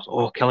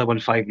 Oh, Kelly won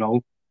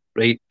 5-0.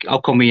 Right,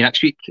 I'll come with you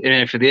next week." And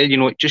then for there, you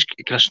know, it just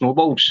kind of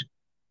snowballs.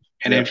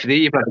 And then Yeah, for there,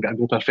 you've got to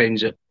go to our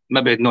friends that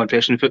maybe not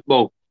interested in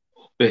football,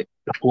 but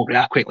they thought, "Right,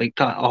 I quite like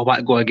that. Oh, I want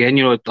to go again."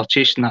 You know, they're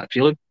chasing that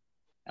feeling.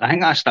 And I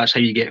think that's how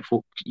you get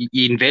folk.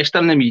 You invest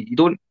in them. You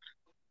don't.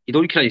 you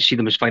don't kind of see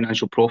them as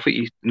financial profit,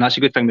 and that's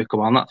a good thing with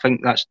Kilmarnock. I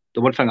think that's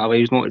the one thing I've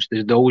always noticed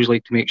is they always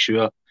like to make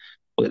sure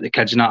like the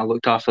kids and that are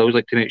looked after. They always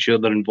like to make sure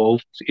they're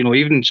involved.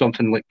 Even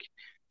something like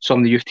some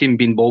of the youth team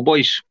being ball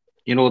boys,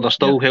 they're Yeah.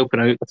 still helping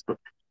out,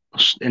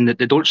 and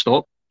they don't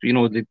stop. They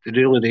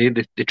really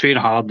they train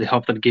hard. They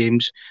have their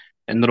games,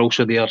 and they're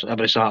also there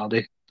every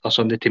Saturday or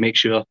Sunday to make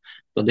sure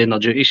they're doing their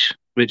duties,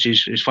 which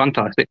is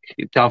fantastic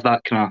to have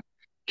that kind of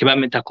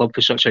commitment to a club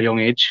for such a young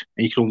age.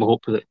 And you can only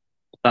hope that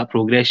that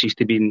progresses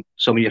to being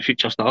some of your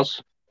future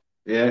stars.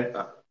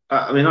 Yeah,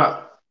 I mean,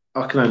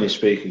 I can only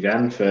speak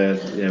again for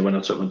when I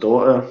took my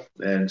daughter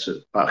and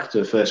back to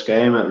the first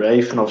game at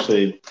Rafe, and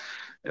obviously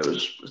it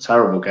was a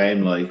terrible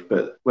game,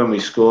 but when we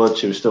scored,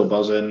 she was still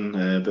buzzing.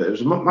 But it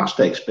was a match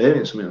day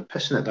experience. I mean, I'm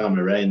pissing it down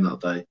the rain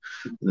that day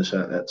in the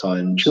set at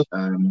times. Sure.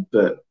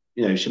 But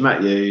she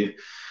met you.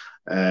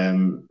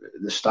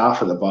 The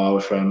staff at the bar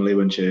were friendly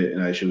when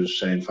she was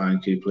saying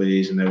thank you,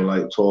 please, and they were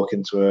like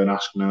talking to her and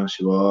asking her how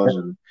she was,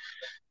 and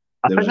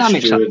I there think was a that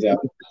makes a steward there.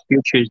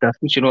 huge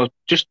difference.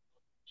 Just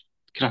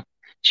kind of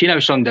seeing how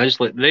son does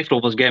like the Raith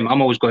Rovers game.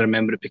 I'm always going to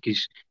remember it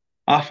because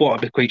I thought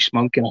I'd be quite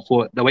smug, and I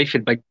thought the wife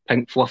had big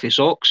pink fluffy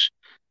socks,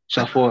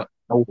 so I thought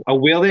I'll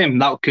wear them.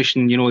 That'll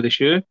cushion the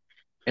shoe.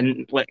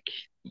 And like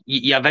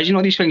you vision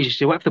all these things. You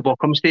say, what if the ball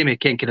comes to me?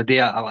 Can I do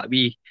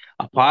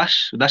a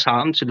pass? This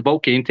happened, so the ball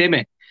came to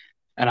me,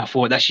 and I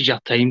thought this is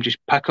your time. Just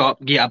pick it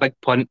up, get a big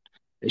punt.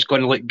 It's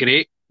going to look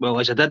great. Well,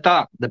 as I did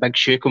that, the big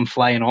shoe come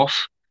flying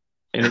off,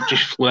 and it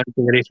just flew into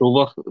the Raith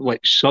Rover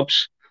like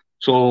subs.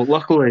 So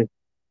luckily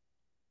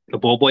the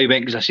ball boy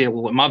went because I say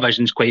well, my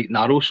vision's quite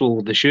narrow,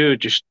 so the shoe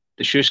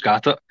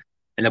scattered,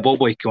 and the ball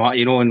boy came out,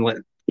 and like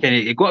kind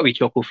of it got a wee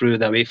chuckle through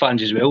the away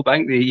fans as well. But I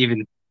think they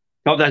even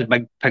got this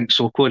big pink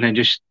sock on and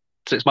just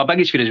it's my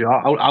biggest fear as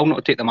well. I'll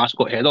not take the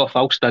mascot head off.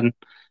 I'll stand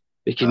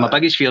because my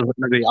biggest fear is that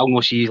maybe I'll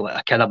not see like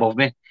a kid above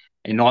me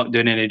and not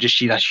doing it and just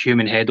see this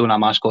human head on a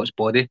mascot's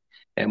body.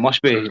 It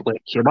must be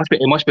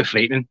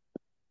frightening.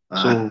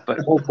 So, but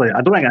hopefully,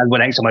 I don't think anyone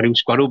thinks I'm a real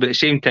squirrel, but at the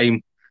same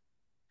time,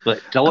 like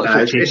there's a lot of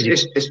folks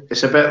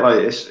it's a bit like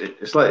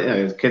it's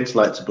like kids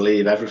like to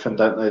believe everything,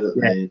 don't they? That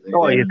yeah. they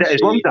Oh, yeah. hear and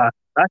As long see. as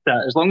that's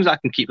it. As long as I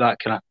can keep that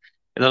kind of,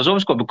 there's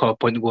always got to become a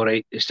point to go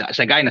right. It's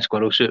a guy in a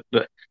squirrel suit,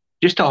 but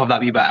just to have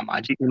that wee bit of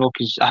magic,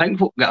 because I think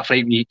folk get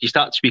afraid when you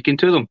start speaking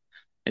to them,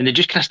 and they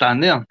just kind of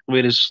stand there.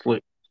 Whereas,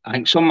 like, I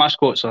think some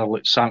mascots are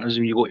like Santas,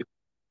 and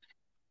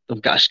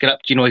they've got a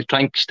script. They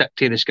try and stick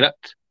to the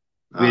script.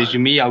 Whereas you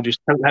me, I'll just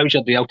how's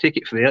your day? I'll take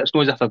it for there. It's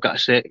not as if I've got a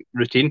set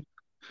routine.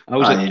 I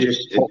was like, It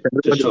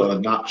just sort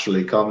of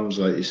naturally comes,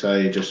 like you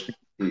say,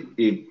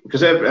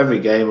 because every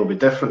game will be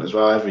different as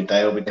well. Every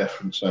day will be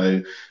different.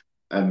 So,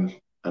 I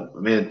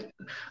mean,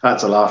 I had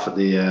to laugh at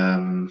the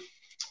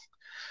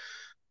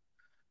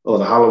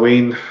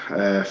Halloween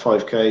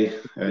 5K.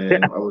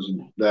 I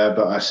wasn't there,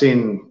 but I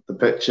seen the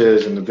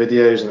pictures and the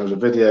videos, and there was a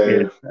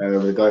video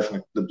with a guy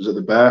was it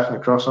the bear from the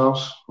Cross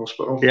House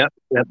Hospital? Yeah,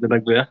 the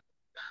big bear.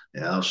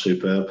 Yeah, that was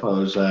superb.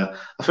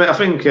 I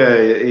think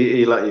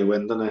he let you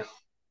win, didn't he?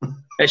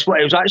 It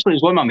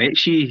was one of my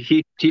mates.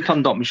 He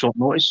turned up in short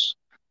notice,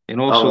 So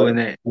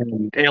Right.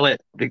 in Elliot,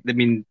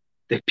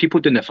 the people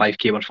doing the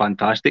 5K were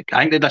fantastic. I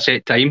think they had a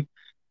set time.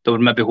 They were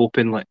maybe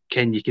hoping like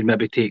Ken, you can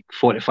maybe take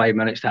 45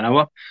 minutes to an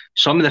hour.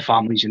 Some of the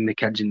families and the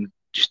kids and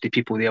just the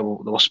people there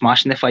they were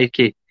smashing the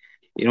 5K.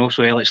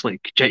 So Elliot's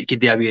like, you could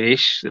do a wee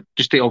race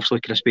just to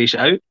obviously kind of space it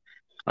out. And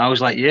I was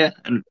like, yeah,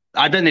 and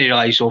I didn't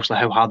realise obviously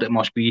how hard it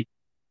must be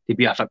to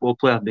be a football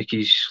player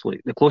because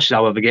like the closest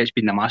I'll ever get is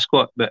being the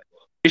mascot, but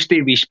just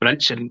do wee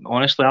sprints, and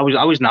honestly, I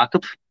was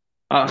knackered.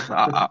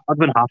 I'd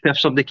been happy if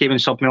somebody came and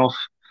subbed me off.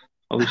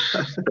 I was,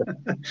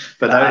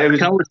 But no, I it was.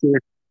 can always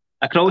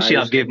say,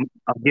 It I've given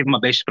my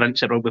best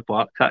sprints at Rugby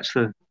Park. That's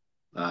the.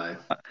 No,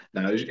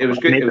 it was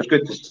good. It was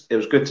good. It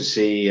was good to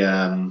see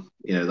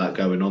that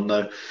going on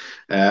though.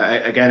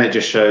 Again, it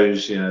just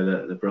shows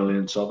the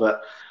brilliance of it.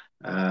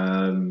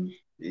 And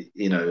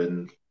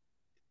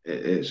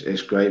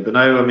it's great. But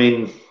no, I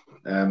mean,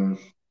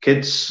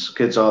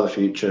 kids are the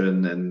future,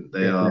 and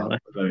they are Definitely.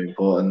 very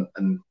important.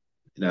 And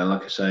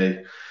like I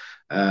say,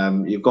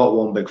 you've got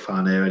one big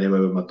fan here anyway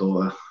with my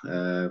daughter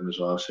as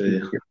well.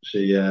 She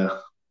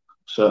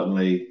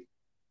certainly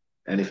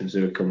anything to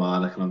do with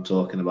Kilmarnock, and I'm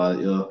talking about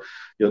it,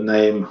 your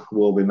name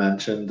will be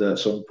mentioned at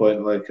some point.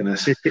 And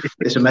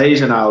it's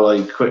amazing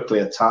how quickly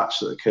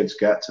attached that the kids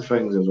get to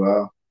things as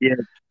well. Yeah,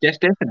 yes,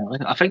 definitely.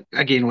 I think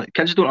again, like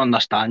kids don't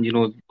understand.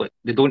 Like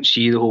they don't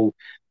see the whole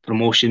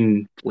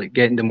promotion, like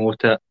getting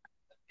demoted,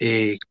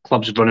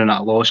 clubs running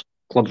at a loss,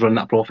 clubs running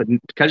at a profit. And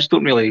kids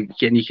don't really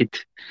get any could,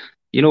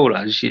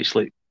 what it is. It's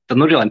like they're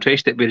not really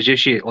interested. But it's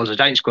just there's a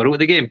giant squirrel at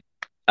the game.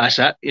 That's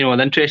it. The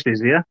interest is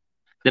there.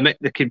 They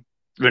could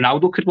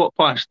Ronaldo could walk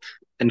past,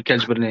 and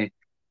kids wouldn't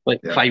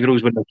like Yeah.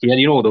 5-year-olds wouldn't care.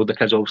 The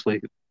kids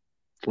obviously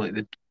like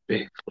they'd be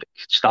like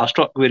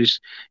starstruck. Whereas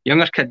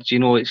younger kids,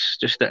 it's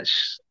just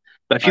it's.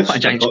 But if you put a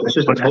giant It's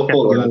just a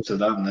footballer to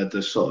them. They're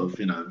just sort of,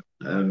 no,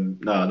 I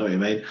know what you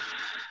mean.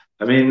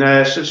 I mean,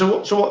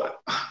 so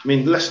what? I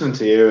mean, listening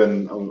to you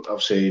and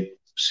obviously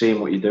seeing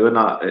what you're doing.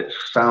 That it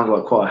sounds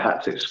like quite a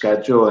hectic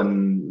schedule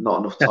and not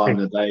enough time in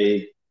the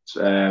day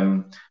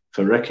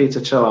for Ricky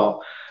to chill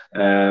out.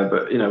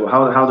 But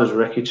how does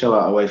Ricky chill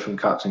out away from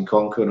Captain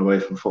Conquer and away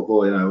from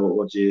football?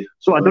 What do you?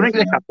 So I don't think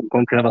the Captain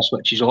Conquer ever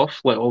switches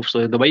off. Like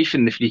obviously the wife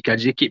and the three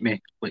kids, they keep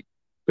me like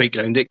quite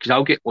grounded because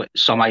I'll get like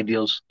some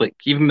ideas. Like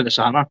even with the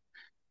Santa,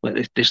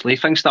 like the sleigh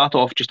thing started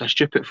off just a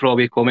stupid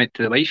throwaway comment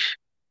to the wife,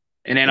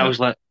 and then I was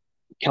like,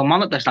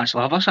 Kilmarnock doesn't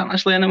actually have a Santa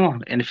sleigh anymore.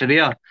 And for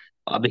there,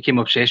 I became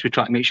obsessed with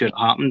trying to make sure it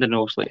happened, and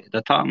obviously it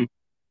did happen.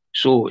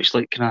 So it's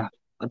like I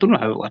don't know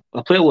how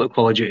I play a lot of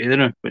Call of Duty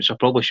now, which I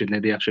probably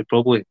shouldn't do. I should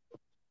probably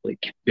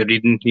like be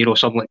reading,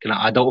 something like an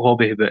adult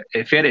hobby. But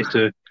at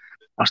 32,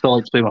 I still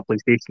like to play my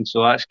PlayStation,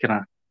 so that's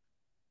the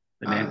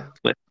main.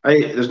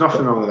 There's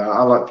nothing wrong with that.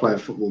 I like playing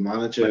Football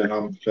Manager, and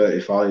I'm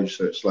 35,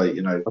 so it's like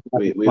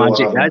we all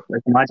Magic, have.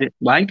 Magic.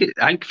 Well, I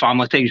think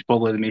family time is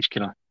probably the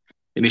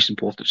most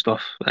important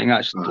stuff. I think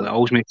that's like,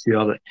 always make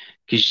sure that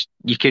because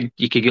you could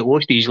get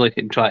lost easily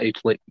and try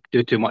to like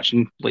do too much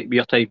in like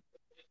your time.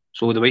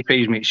 So the wife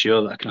always makes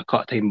sure that I can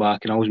cut time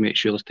back and always make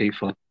sure there's time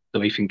for the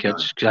wife and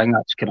kids because I think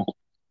that's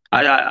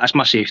that's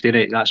my safety,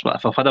 right? That's what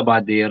if I've had a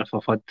bad day or if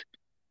I've had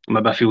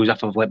maybe I feel as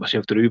if I've let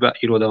myself through, but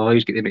they'll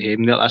always get them at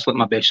home there. That's like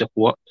my best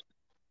support.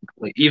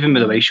 Like even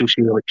with the wife, she'll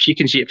see like she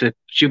can see if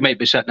she might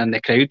be sitting in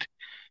the crowd,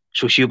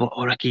 so she'll be,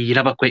 oh Ricky, you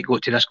never quite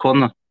got to this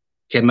corner.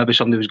 Okay, maybe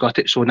somebody was got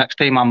it. So next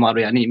time I'm like,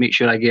 right, I need to make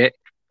sure I get,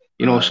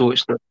 so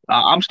it's like,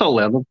 I'm still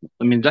learning.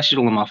 I mean, this is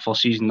only my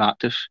first season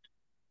active.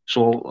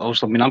 So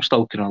obviously, I mean, I'm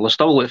still there's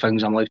still a lot of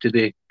things I'm allowed to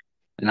do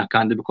and I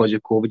can't do because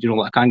of COVID.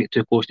 Like I can't get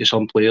too close to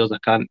some players. I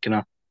can't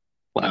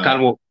I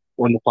can't walk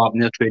on the park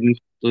near training.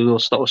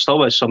 There's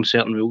still is some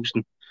certain rules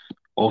and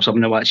also I'm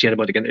not want to see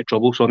anybody get into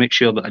trouble. So I make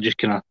sure that I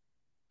just I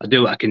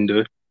do what I can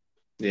do.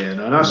 Yeah,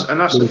 no, and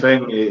that's the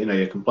thing.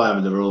 You're complying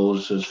with the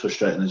rules, as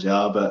frustrating as they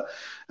are, but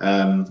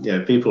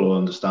people will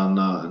understand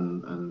that,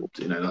 and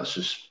that's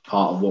just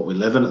part of what we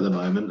live in at the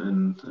moment,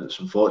 and it's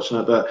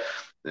unfortunate. But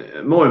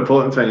the more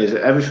important thing is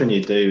that everything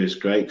you do is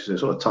great because it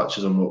sort of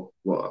touches on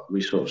what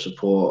we sort of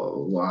support.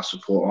 What our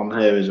support on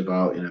here is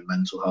about,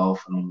 mental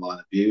health and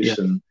online abuse,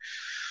 and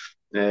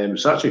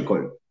it's actually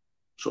quite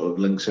sort of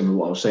links in with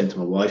what I was saying to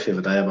my wife the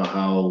other day about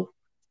how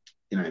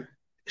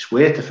it's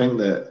weird to think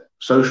that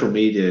social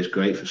media is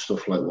great for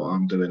stuff like what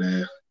I'm doing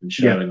here and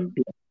sharing.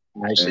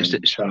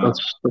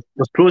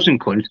 There's pros and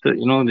cons to it,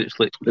 It's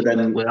like, but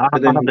then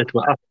the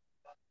Twitter.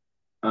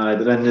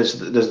 But then there's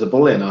the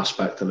bullying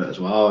aspect of it as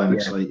well, and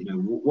it's like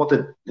what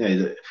did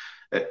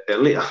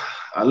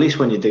at least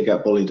when you did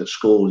get bullied at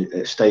school,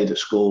 it stayed at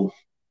school,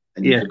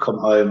 and you could come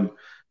home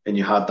and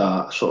you had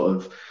that sort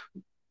of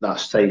that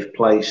safe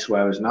place.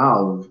 Whereas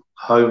now,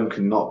 home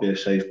cannot be a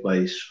safe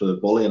place for the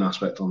bullying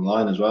aspect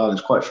online as well, and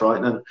it's quite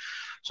frightening.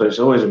 So it's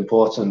always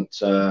important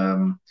to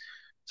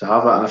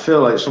have that. And I feel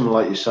like someone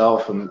like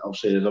yourself, and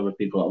obviously there's other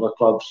people at other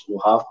clubs,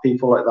 will have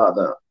people like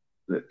that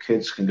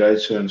kids can go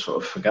to and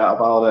sort of forget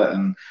about it.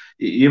 And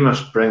you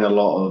must bring a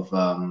lot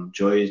of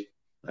joy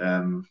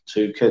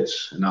to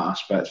kids in that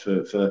aspect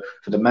for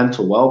the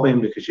mental well-being,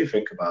 because you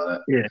think about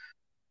it. Yeah.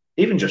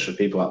 Even just for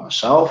people like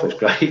myself, it's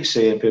great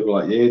seeing people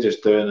like you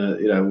just doing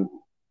it,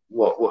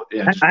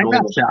 I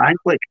think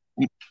like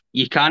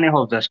you can't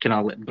have this kind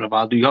of like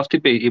bravado. You have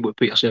to be able to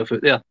put yourself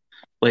out there.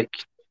 Like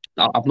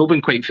I've not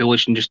been quite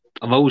foolish and just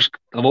I've always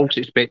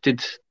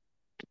expected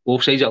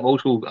both sides. I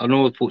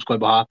know folks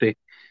going to be happy,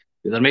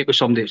 but there might be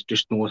somebody that's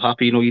just not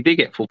happy. You do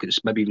get folk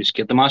that's maybe even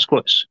scared of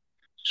mascots.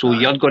 So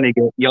you're gonna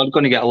get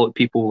a lot of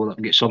people that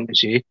get something to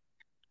say.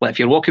 Like if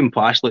you're walking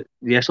past, like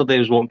yesterday I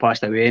was walking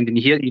past the end and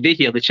you do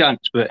hear the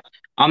chants, but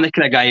I'm the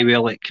kind of guy where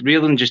like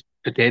rather than just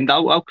pretend,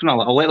 I'll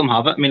let them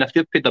have it. I mean, if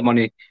they've paid their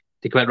money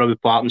to go at Rugby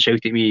Park and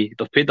shout at me,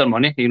 they've paid their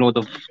money,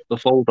 they've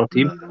followed their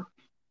team.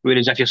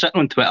 Whereas if you're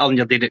sitting on Twitter and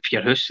you're doing it for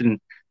your house and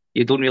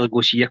you don't really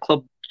go see your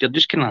club, you're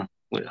just kind of,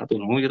 like, I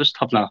don't know, you're just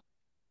having a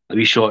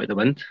wee shot at the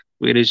wind.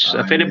 Whereas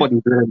if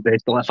anybody's doing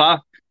best,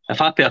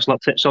 if I personally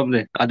upset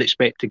somebody, I'd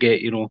expect to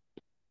get,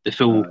 the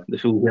full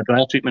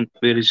hair treatment.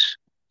 Whereas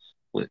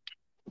like,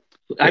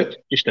 I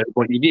just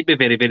you need to be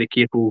very, very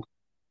careful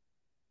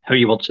how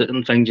you word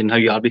certain things and how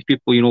you are with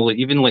people. Like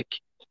even like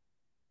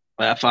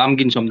if I'm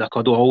getting somebody a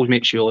cuddle, I always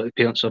make sure like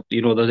the parents are,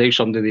 there's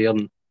somebody there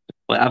and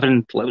like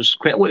everything. Like, it was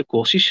quite a lot of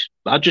courses.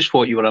 I just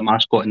thought you were a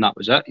mascot and that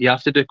was it. You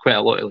have to do quite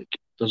a lot of like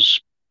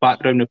there's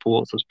background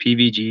reports, there's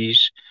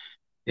PVGs,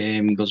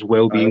 there's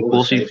wellbeing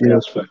courses.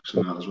 Aspects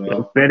and that as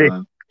well.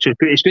 So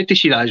it's good to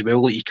see that as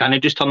well. Like you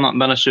can't just turn that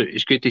in a suit.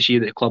 It's good to see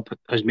that the club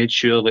has made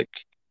sure, like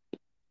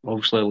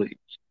obviously, like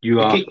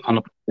you are.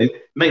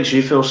 It makes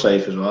you feel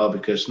safe as well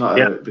because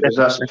because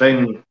that's the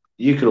thing.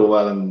 You could all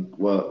well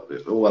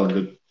and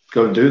good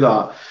go and do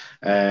that,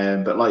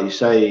 but like you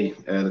say,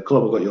 the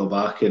club have got your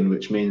backing,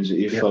 which means that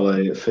you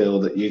feel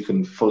that you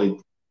can fully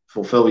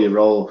fulfill your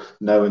role,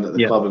 knowing that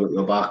the club have got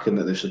your back and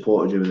that they've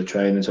supported you with the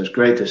training. So it's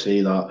great to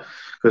see that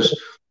because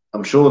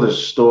I'm sure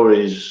there's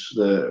stories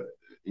that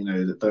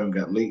that don't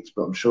get leaked,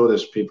 but I'm sure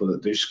there's people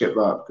that do skip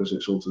that because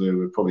it's all to do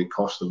with probably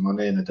cost of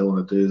money and they don't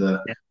want to do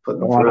the put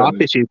them I through have it.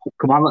 to say,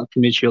 Commander to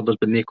make sure there's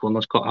been no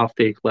corners cut. I have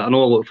to. Like, I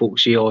know a lot of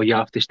folks say, "Oh, you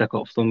have to stick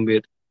up for them."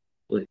 Where,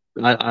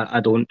 like, I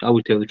don't. I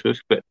would tell the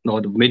truth, but no,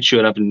 they've made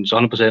sure everything's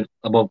 100%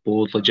 above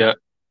board, legit.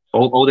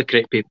 All the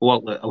correct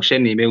paperwork. Like, I'll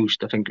send emails.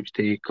 I think it was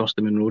to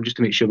Custom and Road just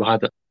to make sure we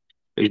had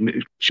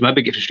it. She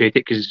maybe get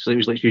frustrated because it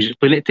was like she was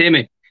explaining it to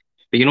me.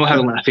 But you know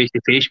how like face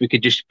to face we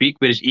could just speak,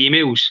 whereas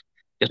emails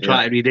you're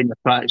trying to read in, you're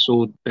trying to,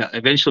 so but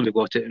eventually we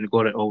got it and we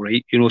got it all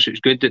right. You know, so it's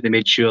good that they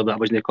made sure that I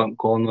wasn't cutting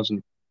corners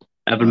and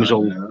everyone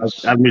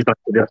was back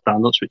to their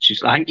standards, which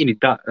is I think you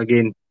need that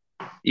again.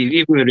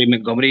 Even with Ray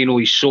Montgomery, you know,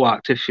 he's so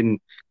active and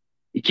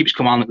he keeps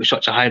commanding with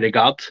such a high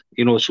regard.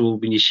 You know, so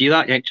when you see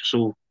that, you think,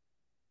 so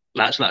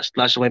that's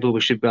the level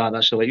we should be at.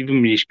 That's the level. Even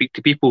when you speak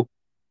to people,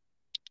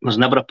 there's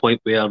never a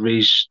point where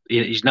he's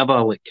never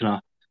like kind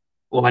of,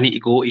 oh, I need to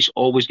go. He's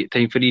always got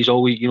time for you. He's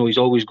always, you know, he's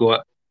always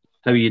got,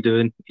 how are you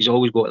doing? He's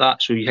always got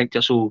that. So you think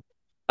that's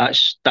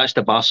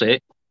the bar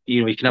set.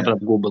 You know, you can never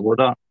go below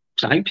that.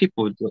 Because I think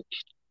people would like,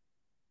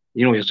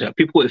 you know,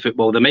 people at the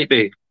football, they might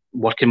be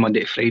working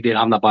Monday to Friday and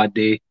having a bad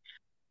day.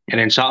 And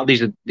then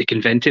Saturdays they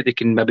can vent it. They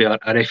can maybe a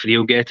referee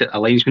will get it, a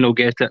linesman will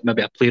get it,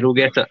 maybe a player will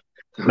get it.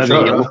 Maybe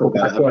your local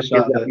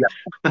mascot,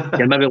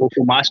 your maybe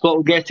local mascot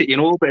will get it, you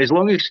know. But as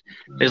long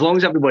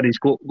as everybody's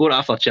got it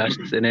off their chest,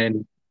 and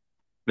then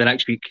the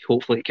next week,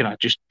 hopefully,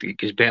 it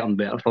gets better and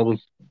better for them.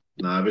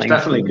 No, it's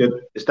definitely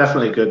good. It's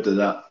definitely good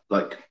that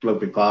like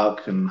Rugby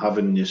Park and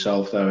having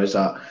yourself there is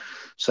that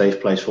safe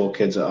place for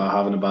kids that are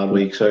having a bad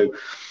week. So,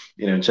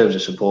 you know, in terms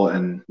of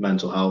supporting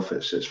mental health,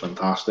 it's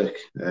fantastic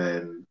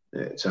to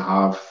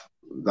have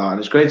that, and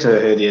it's great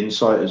to hear the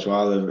insight as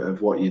well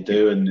of what you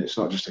do, and it's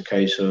not just a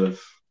case of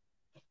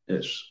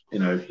it's, you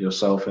know,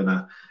 yourself in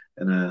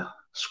a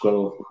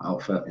squirrel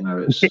outfit. You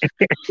know,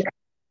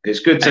 it's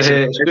good to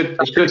hear.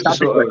 It's good to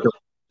sort of.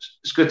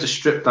 It's good to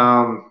strip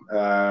down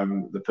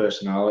the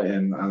personality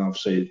and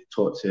obviously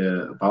talk to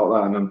you about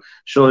that. And I'm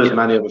sure there's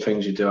many other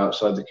things you do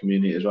outside the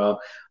community as well.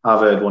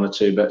 I've heard one or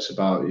two bits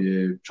about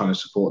you trying to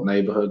support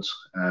neighbourhoods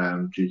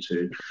due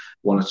to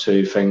one or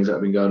two things that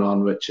have been going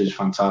on, which is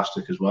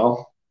fantastic as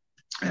well.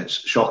 It's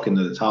shocking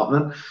that it's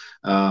happening.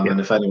 And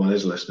if anyone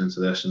is listening to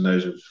this and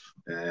knows of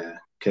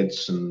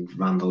kids and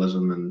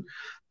vandalism and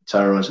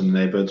terrorising the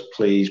neighbourhoods,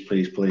 please,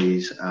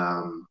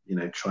 you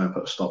know, try and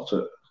put a stop to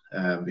it.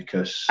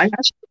 Because I think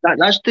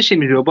that's the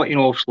same as well, but you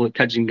know, obviously like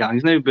kids and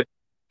gangs now. But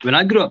when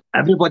I grew up,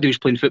 everybody was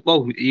playing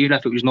football, even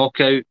if it was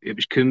knockout, it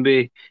was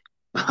Kumbe.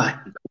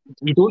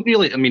 You don't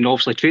really, I mean,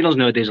 obviously trainers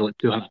nowadays are like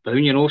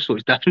 £200, you know, so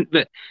it's different.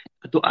 But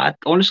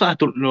honestly, I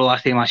don't know the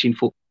last time I seen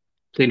folk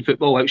playing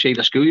football outside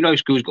the school. You know,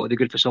 school's got all the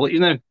good facilities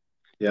now.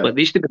 Like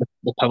they used to be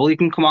the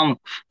Pavilion Command.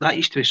 That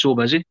used to be so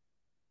busy.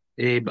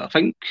 But I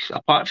think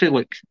apart from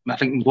like, I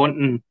think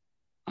Wanton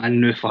and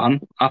New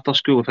Farm after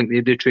school, I think they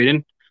do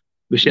training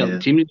with certain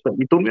teams, but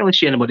you don't really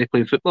see anybody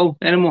playing football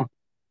anymore.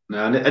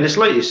 No, and it's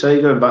like you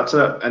say, going back to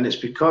that, and it's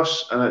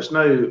because, and it's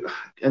no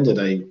end of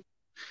the day,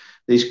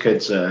 these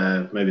kids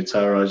maybe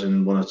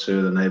terrorising one or two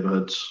of the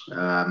neighbourhoods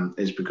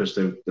is because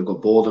they've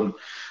got boredom.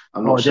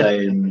 I'm not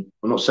saying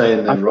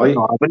they're right.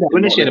 I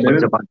wouldn't say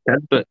anybody's a bad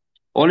kid, but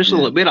honestly,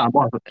 like where I'm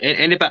at,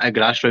 any bit of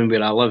grass around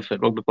where I live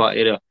at Rugby Park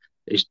area,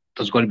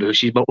 there's going to be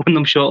houses built on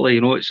them shortly.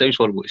 You know, it sounds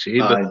horrible to say,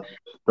 but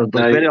there's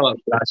very little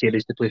grass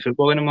areas to play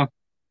football anymore.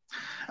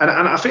 And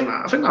I think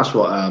that's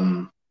what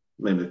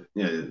maybe,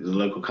 you know, the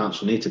local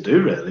council need to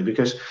do, really,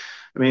 because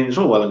I mean it's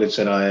all well and good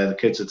saying, oh yeah, the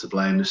kids are to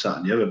blame, this, that,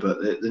 and the other, but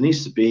there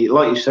needs to be,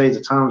 like you say,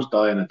 the town's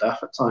dying a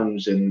death at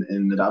times. I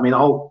mean,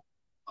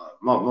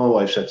 my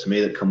wife said to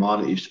me that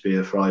Kilmarnock used to be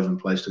a thriving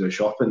place to go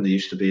shopping. There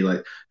used to be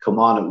like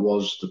Kilmarnock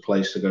was the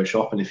place to go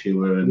shopping if you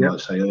were in, like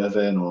say,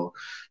 Irvine or,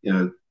 you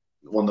know,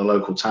 one of the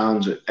local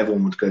towns.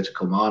 Everyone would go to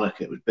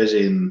Kilmarnock. It was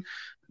busy and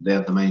they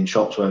had the main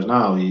shops. Whereas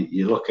now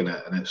you're looking at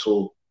it and it's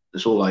all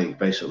like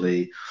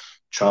basically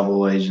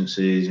travel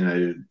agencies, you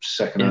know,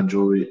 second-hand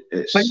jewelry.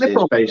 It's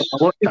based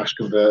cash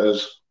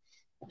converters.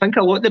 I think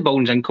a lot of the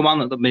buildings in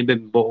Kilmarnock that maybe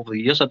bought over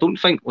the years, I don't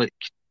think like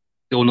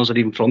the owners are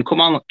even from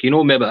Kilmarnock. You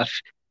know, maybe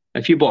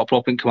if you bought a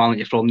property in Kilmarnock,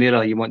 you're from there,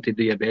 or you want to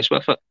do your best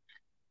with it.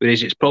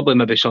 Whereas it's probably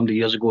maybe somebody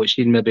years ago, it's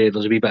seen maybe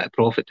there's a wee bit of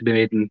profit to be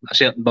made in a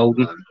certain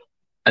building.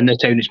 In the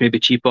town, it's maybe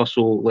cheaper.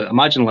 So like,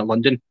 imagine like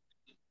London,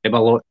 it'd be a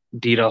lot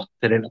dearer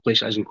to rent a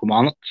place as in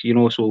Kilmarnock, you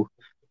know. So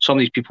some of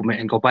these people might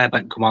think, I'll buy a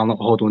bit in Kilmarnock,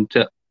 hold on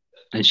to it,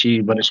 and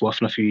see where it's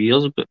worth in a few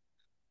years. But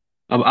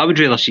I would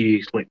rather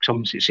see like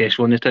something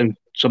successful in the town,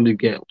 somebody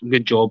get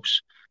good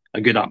jobs,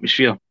 a good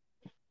atmosphere.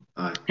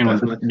 You know,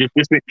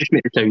 just make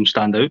the town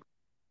stand out.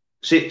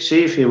 See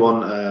if you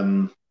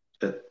want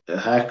a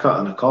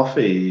haircut and a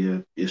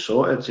coffee, you're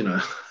sorted, you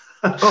know.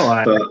 But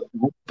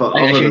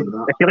other than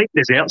that, if you like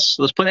desserts,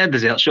 there's plenty of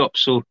dessert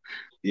shops. So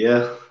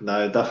yeah,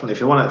 no, definitely. If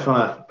you want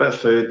a bit of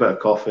food, bit of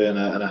coffee, and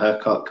a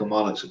haircut,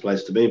 Kilmarnock's a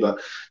place to be.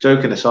 But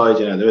joking aside,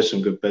 you know, there is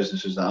some good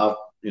businesses that have,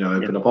 you know,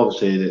 opened up.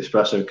 Obviously, the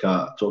Espresso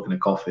Cart, talking of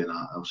coffee, and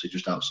that, obviously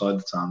just outside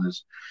the town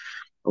is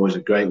always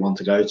a great one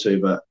to go to.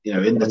 But you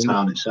know, in the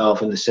town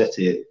itself, in the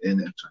city, in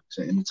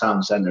the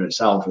town centre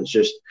itself, it's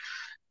just,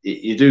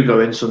 you do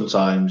go in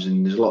sometimes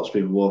and there's lots of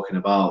people walking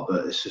about,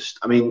 but it's just,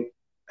 I mean,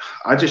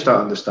 I just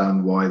don't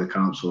understand why the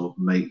council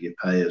make you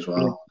pay as Yeah.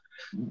 well.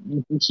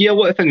 You see a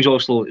lot of things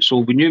also. So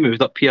when you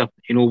moved up here,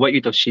 what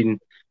you'd have seen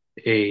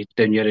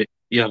down your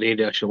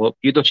area, Charlotte,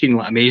 you'd have seen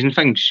like amazing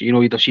things.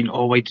 You'd have seen,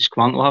 oh, why does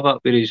Clantal have it?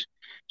 Whereas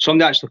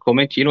somebody actually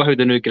commented, how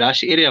the new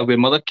grassy area where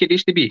Mother Kid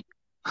used to be.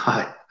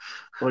 Hi.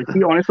 Well,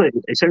 see, honestly,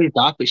 it sounds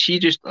daft, but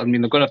I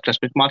mean, they're going to have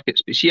Christmas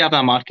markets, but see, have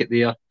a market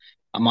there,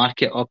 a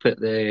market up at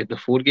the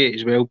Foregate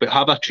as well, but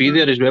have a tree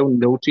there as well, in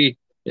the old tree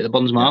at the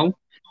Burns Yeah. Mall,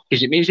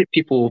 because it means that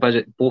people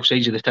visit both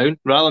sides of the town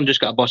rather than just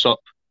get a bus up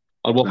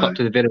or walk up No.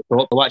 to the very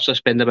top. They'll actually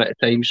spend a bit of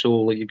time. So,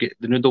 like, you get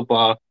the noodle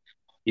bar,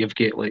 you've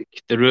got like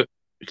the route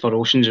for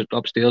Oceans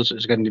upstairs,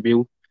 it's going to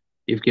be.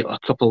 You've got a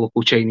couple of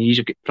local Chinese,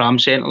 you've got pram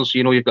centres,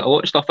 you've got a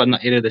lot of stuff in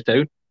that area of the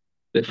town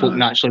that folk No.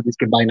 naturally just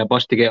could buy in a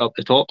bus to get up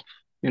the top.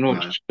 No.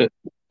 But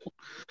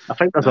I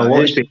think there's a No.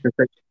 lot of space.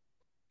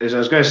 I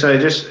was going to say,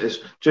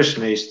 it just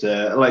needs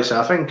to, like I say,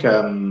 I think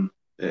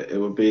it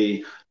would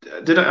be.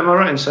 Am I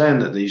right in saying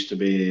that there used to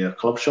be a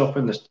club shop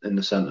in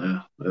the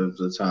centre of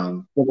the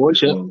town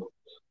Watch it. before?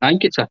 I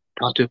think it's a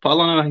tattoo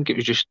parlour now. I think it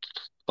was just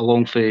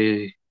along for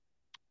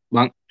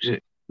bank, is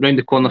it round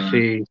the corner for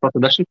Right. First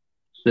Edition,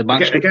 the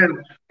bank Again,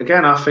 street.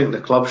 again, I think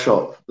the club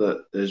shop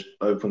that is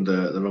opened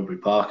at the Rugby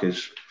Park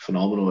is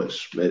phenomenal. It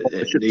Super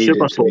needed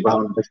to store, be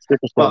done, it's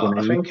super store but I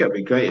behind me. think it'd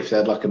be great if they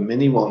had like a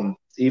mini one,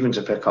 even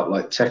to pick up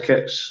like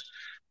tickets.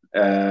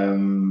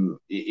 Something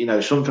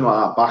like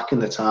that back in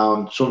the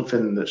town,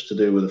 something that's to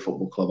do with the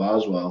football club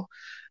as well.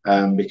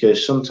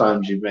 Because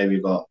sometimes you've maybe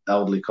got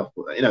elderly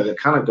couple, that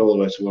kind of go all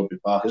the way to Rugby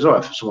Park. It's all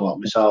right for someone like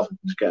myself and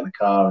just get in a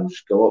car and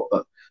just go up,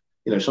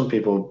 but some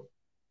people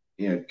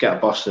get a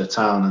bus to the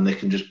town and they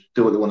can just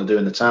do what they want to do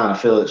in the town. I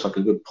feel it's like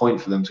a good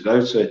point for them to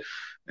go to.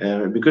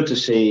 It'd be good to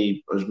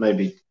see us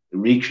maybe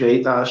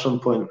recreate that at some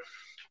point.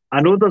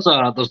 I know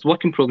there's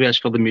work in progress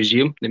for the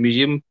museum. The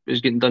museum is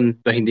getting done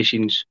behind the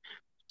scenes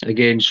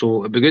again,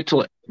 so it'd be good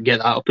to get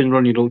that up and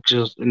running,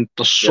 because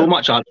there's so Yeah,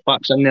 much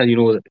artifacts in there,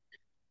 that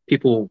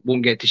people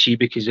won't get to see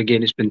because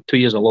again it's been 2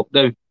 years of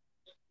lockdown.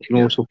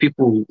 yeah, So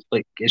people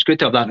like it's good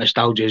to have that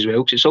nostalgia as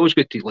well, because it's always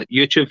good to like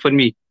YouTube for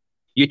me.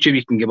 YouTube,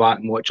 you can go back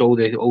and watch all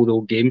the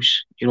old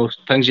games.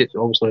 Things that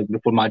obviously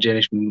before my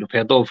generation would have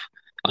heard of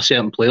are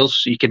certain players.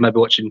 So you can maybe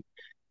watching.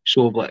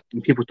 So like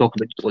when people talk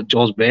about like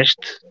George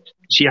Best,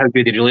 see how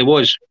good he really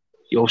was.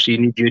 You also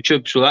need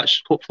YouTube. So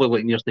that's hopefully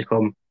like in years to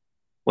come.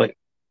 Like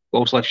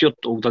obviously if you're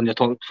older and you're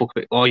talking to folk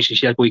about, oh, you should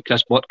see a boy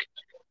Chris Burke.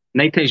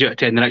 9 times out of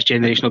 10, the next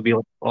generation will be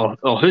like,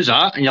 oh, who's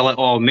that? And you're like,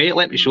 oh, mate,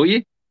 let me show you.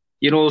 Do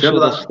you So remember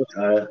there's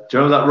that? Do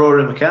you remember that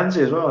Rory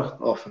McKenzie as well?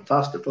 Oh,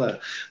 fantastic player.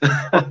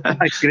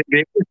 that's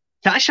great.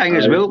 Catching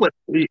as uh, well, but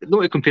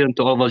not to compare him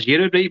to Oliver's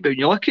Euro, right? But when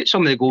you look at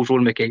some of the goals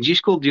Rowan McKenzie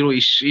scored,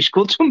 he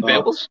scored some oh,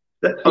 belters.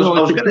 I was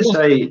Like, going to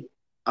say,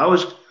 I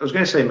was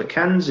going to say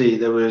McKenzie.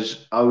 There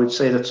was, I would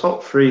say, the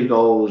top three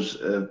goals,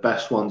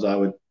 best ones I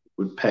would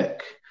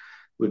pick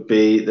would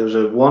be there was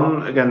a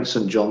one against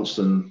St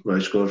Johnstone where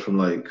he scored from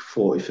like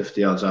 40,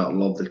 50 yards out and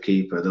lobbed the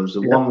keeper. There was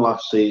the yeah. one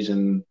last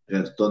season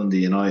against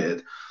Dundee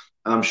United.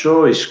 And I'm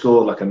sure he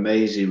scored like a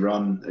mazy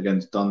run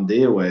against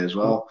Dundee away as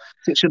well.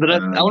 So there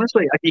is, Um,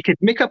 honestly, you could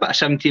make up a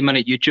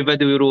 17-minute YouTube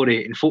video,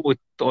 Rory, and folk would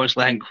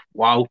honestly think,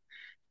 wow.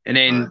 And uh,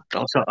 then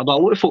also, a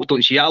lot of folk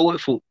don't see that. A lot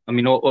of folk, I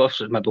mean,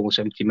 obviously, maybe only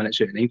 17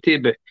 minutes out of 90,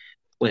 but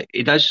like,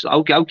 he does,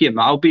 I'll give him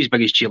that. I'll be his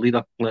biggest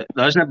cheerleader. Like,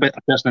 there isn't a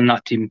person in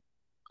that team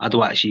I don't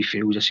want to see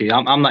fails. I say,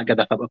 I'm that good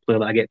a football player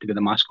that I get to be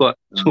the mascot.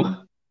 So,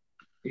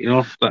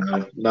 uh, but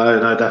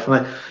no,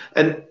 definitely.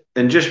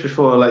 And just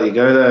before I let you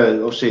go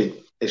there, obviously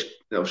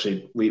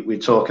we're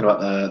talking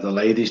about the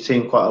ladies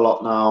team quite a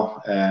lot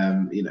now.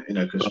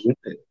 Because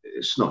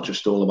it's not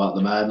just all about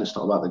the men, it's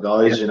not about the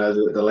yeah, guys.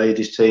 The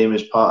ladies team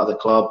is part of the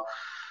club.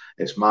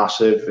 It's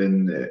massive,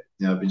 and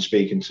I've been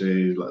speaking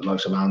to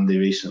likes of Andy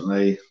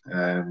recently,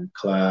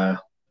 Claire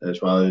as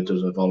well, who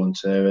does a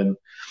volunteering.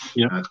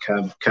 yeah, I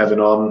had Kevin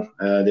on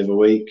the other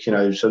week. So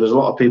there's a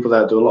lot of people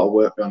that do a lot of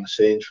work behind the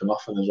scenes for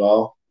nothing as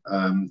well,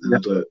 and yeah.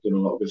 they're doing a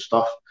lot of good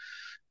stuff.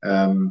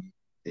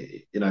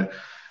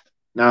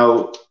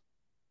 Now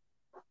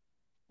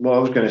what I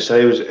was going to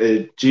say was,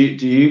 do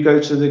you go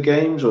to the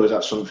games, or is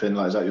that something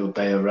like, is that your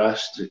day of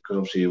rest? Because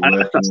obviously you're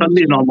working all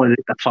Sunday the time. normally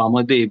a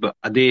family day, but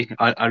a day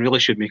I really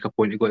should make a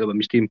point to go to the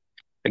women's team.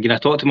 Again, I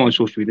talk to them on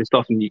social media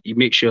stuff, and you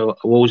make sure I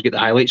always get the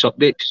highlights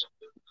updates.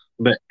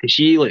 But to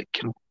see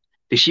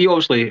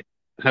obviously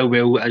how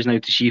well it is now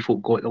to see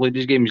folk go at the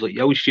ladies' games, like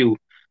you always feel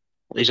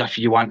as if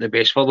you want the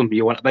best for them,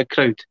 you want a big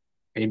crowd.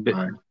 But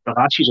Right. the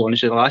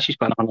lasses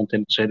put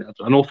 110%.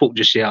 I know folk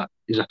just say that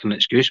as like an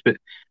excuse, but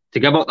to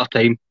give up their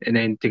time and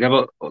then to give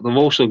up, they've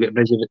also got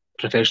busy with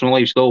professional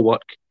life, still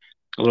work.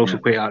 They're also Yeah.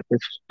 quite active,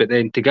 but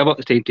then to give up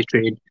the time to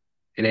train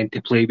and then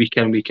to play week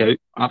in, week out,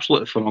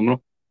 absolutely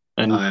phenomenal.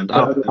 And I would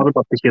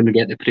love to see them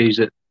get the praise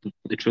that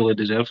they truly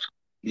deserve.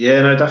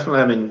 Yeah, no,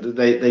 definitely. I mean,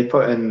 they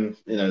put in,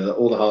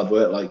 all the hard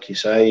work, like you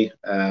say,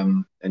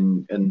 and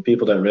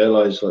people don't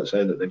realise, let's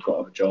say, that they've got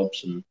other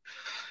jobs, and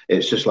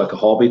it's just like a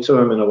hobby to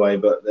them in a way.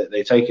 But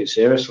they take it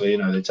seriously.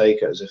 They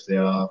take it as if they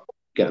are,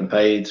 getting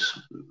paid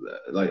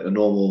like a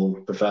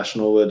normal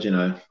professional would,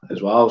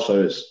 as well.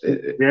 So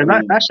Yeah, I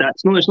mean, that's it.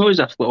 It's not as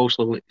if like,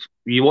 also like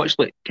you watch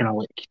like kind of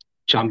like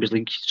Champions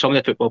League. Some of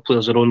the football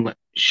players are on like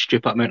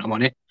stupid amount of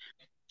money,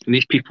 and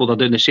these people they're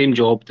doing the same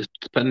job, they're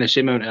putting the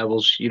same amount of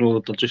hours.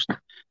 They're just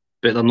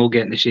but they're not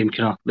getting the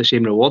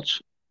same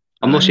rewards.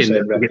 I'm not the saying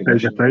that same they get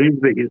thousands of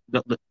recognition.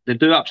 pounds, but they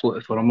do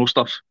absolutely phenomenal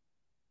stuff.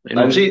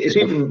 No,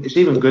 it's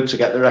even good to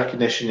get the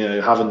recognition,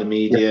 having the Yeah,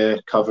 media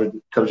covering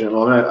it.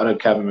 I know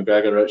Kevin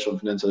McGregor wrote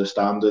something into the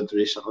Standard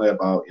recently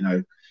about,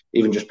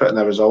 even just putting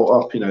their result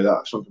up,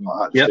 that's something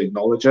like that, just yeah. to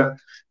acknowledge it.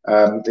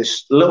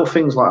 There's little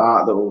things like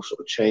that that will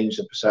sort of change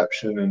the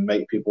perception and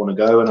make people want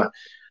to go.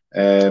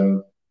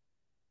 And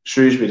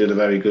Shrewsbury did a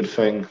very good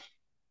thing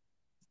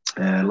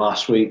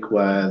last week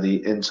where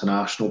the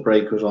international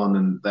break was on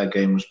and their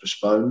game was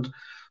postponed.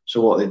 So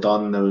what they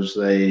done was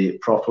they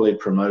properly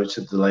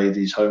promoted the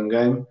ladies' home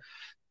game.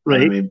 And I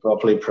Right. mean,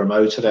 properly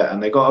promoted it,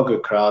 and they got a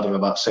good crowd of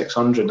about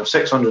 600. Now,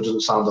 600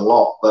 doesn't sound a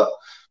lot, but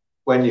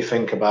when you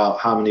think about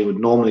how many would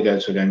normally go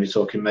to a game, you're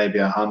talking maybe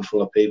a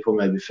handful of people,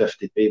 maybe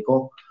 50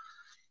 people.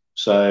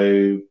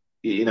 So,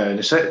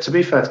 to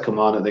be fair to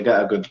Kilmarnock, they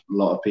get a good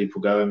lot of people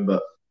going,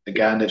 but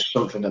again, it's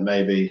something that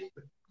maybe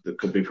that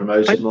could be I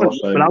promoted think more. when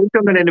So, I was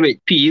younger anyway,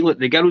 PE, like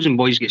the girls and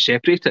boys get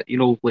separated.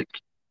 Like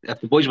if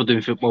the boys were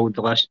doing football,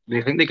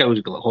 they think the girls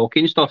got like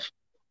hockey and stuff.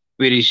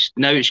 Whereas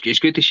now it's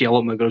good to see a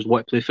lot more girls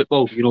want to play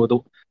football.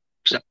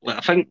 Like, I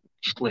think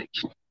like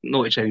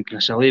not to sound kind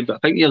of silly, but I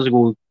think years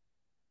ago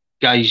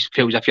guys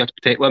felt as if you had to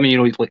protect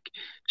women. Like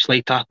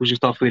slide tackles and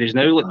stuff. Whereas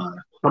now, like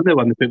some of the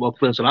women football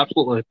players are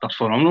absolutely they're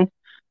phenomenal.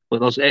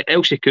 Like there's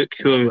Elsie Cook,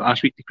 who I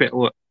speak to quite a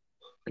lot.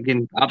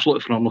 Again,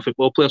 absolutely phenomenal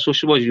football player. So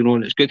she was,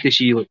 and it's good to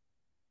see like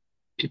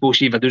people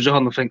see videos of her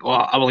and they think, oh,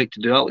 I would like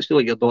to do that. Let's do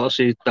like your daughter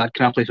says, Dad,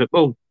 can I play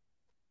football?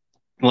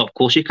 Well, of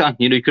course you can.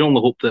 You can only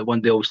hope that one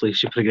day, obviously,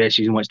 she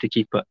progresses and wants to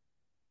keep it.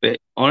 But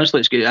honestly,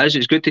 it's good.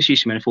 It's good to see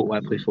so many folk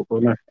want to play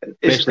football now,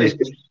 it's, especially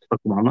it's for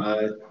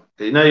Kilmarnock.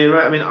 no, you're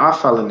right. I mean, I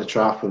fell in the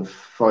trap of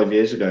 5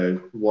 years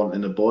ago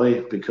wanting a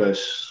boy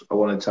because I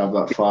wanted to have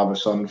that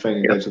father-son thing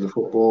and Yeah. go to the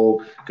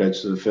football, go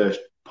to the first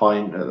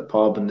pint at the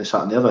pub, and this,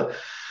 that, and the other.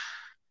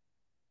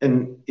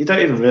 And you don't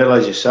even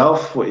realise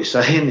yourself what you're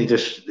saying. You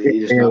just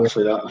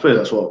naturally that. I suppose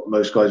that's what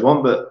most guys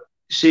want. But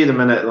see, the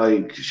minute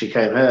like she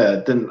came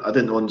here, I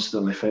didn't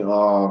instantly think,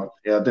 oh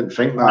yeah, I didn't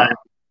think that.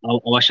 I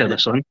wish I had a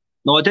son.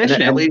 No, And then,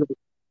 definitely.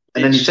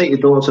 and then you It's take your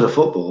daughter to the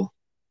football,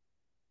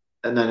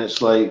 and then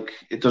it's like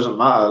it doesn't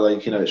matter.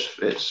 Like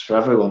it's for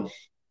everyone.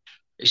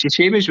 it's the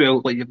same as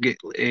well. Like you've got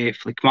for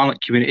the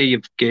Kilmarnock community,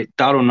 you've got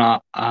Darren Nat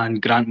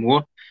and Grant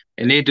Moore,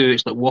 and they do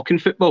it's like walking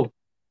football.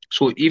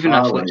 So even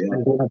Ah, if right, like yeah.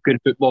 they don't have good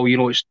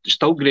football, it's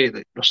still great.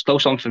 That there's still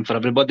something for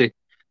everybody.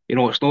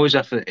 It's not as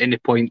if at any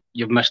point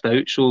you've missed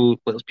out. So like,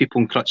 there's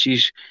people in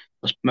crutches,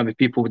 there's maybe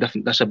people with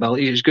different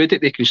disabilities. It's good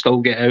that they can still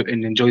get out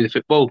and enjoy the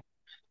football.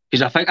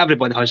 Because I think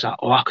everybody has that,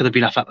 oh, I could have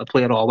been a fitter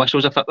player, or I wish I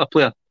was a fitter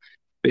player.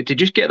 But to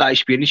just get that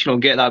experience,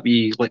 get that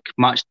wee like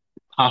match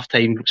half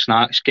time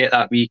snacks, get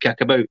that wee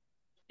kick about.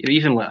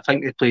 Even like I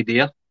think they played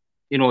there.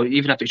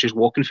 Even if it's just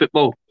walking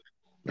football,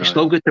 it's Oh, yeah.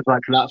 still good to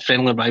back that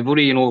friendly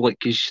rivalry. Like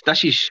because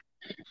this is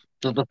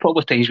there's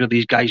probably times where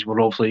these guys were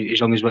obviously as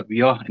young as what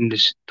we are, and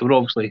they're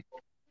obviously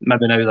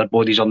maybe now their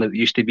bodies aren't like they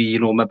used to be.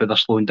 Maybe they're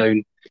slowing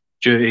down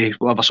due to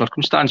whatever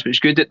circumstance. But it's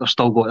good that they've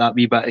still got that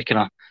wee bit of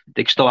kind of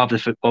they can still have the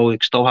football, they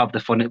can still have the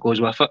fun that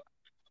goes with it.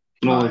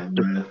 You know, Aye,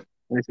 no,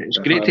 it's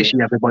great to definitely.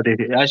 see everybody.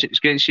 It's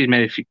great to see as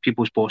many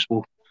people as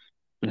possible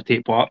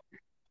take part.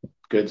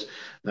 Good.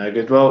 No,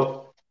 good.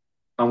 Well,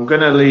 I'm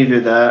going to leave you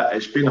there.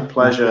 It's been a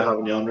pleasure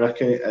having you on,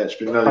 Ricky. It's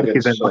been really Thank good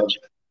you to very sort of much.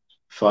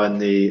 find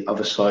the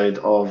other side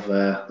of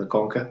the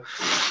conker,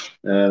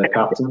 the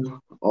captain,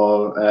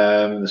 or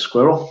the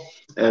squirrel.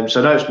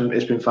 So no,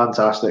 it's been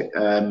fantastic.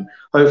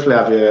 Hopefully,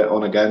 have you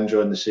on again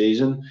during the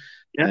season.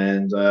 Yeah,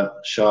 And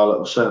Charlotte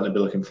will certainly be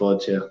looking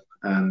forward to you.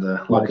 And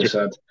like I magic.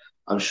 said,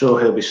 I'm sure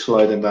he'll be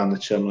sliding down the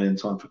chimney in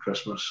time for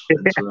Christmas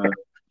into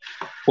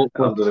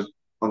Hopefully,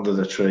 under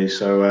the tree.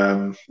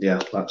 So yeah,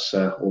 that's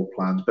all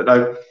planned. But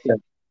no, yeah,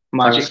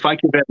 magic. thanks.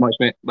 Thank you very much,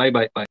 mate. Bye,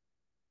 bye, bye.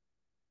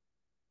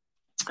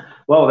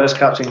 Well, there's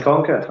Captain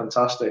Conker.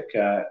 Fantastic.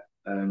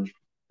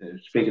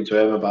 Speaking to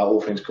him about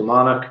all things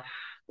Kilmarnock,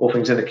 all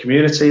things in the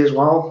community as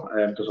well.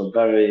 Does a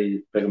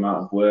very big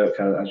amount of work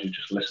as you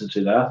just listened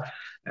to there.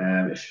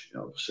 If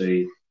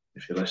obviously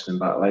if you're listening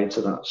back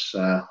later, that's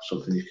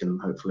something you can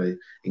hopefully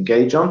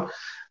engage on.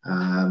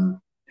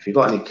 If you've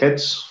got any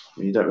kids,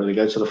 you don't really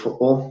go to the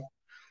football,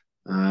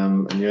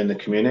 and you're in the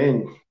community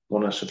and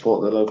want to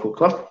support the local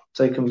club,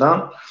 take them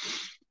down.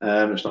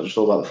 It's not just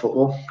all about the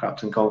football.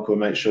 Captain Conker will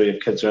make sure your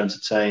kids are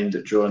entertained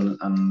during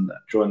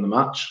the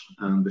match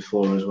and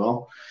before as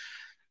well.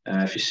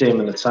 If you see him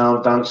in the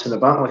town dancing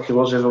about like he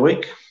was the other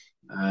week,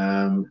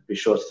 be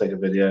sure to take a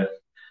video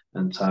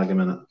and tag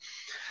him in it.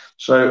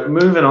 So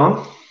moving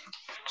on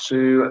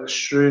to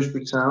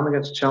Shrewsbury Town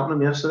against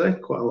Cheltenham yesterday.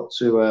 Quite a lot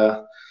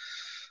to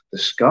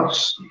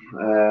discuss.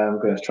 I'm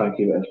going to try and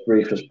keep it as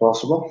brief as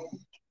possible.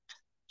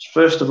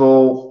 First of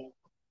all,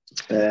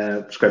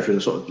 Let's go through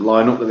the sort of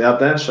lineup that they had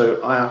there.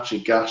 So I actually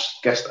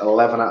guessed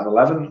 11 out of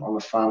 11 on the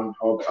Fan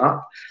Hub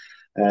app.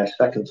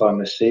 Second time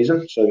this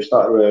season. So we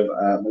started with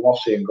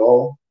Molossi in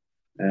goal,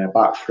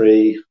 back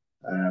three,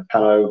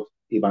 Pello,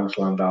 Ebanks,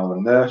 Landau,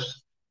 and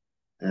Nurse.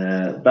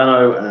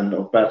 Benno and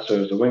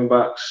Ogbeto as the wing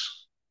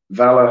backs.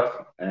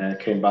 Vela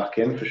came back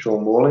in for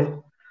Sean Morley,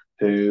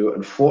 who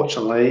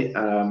unfortunately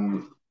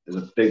is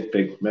a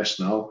big miss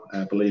now.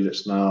 I believe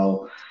it's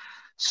now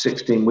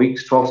 16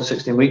 weeks, 12 to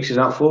 16 weeks he's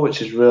out for,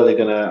 which is really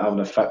going to have an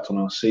effect on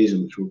our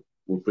season, which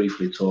we'll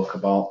briefly talk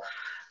about.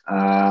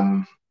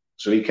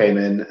 So he came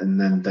in,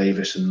 and then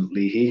Davis and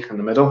Leahy in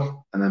the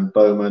middle, and then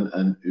Bowman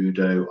and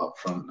Udo up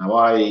front. Now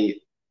I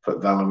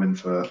put Vela in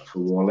for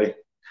Worley,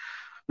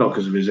 not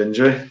because of his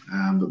injury,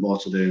 but more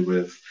to do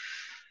with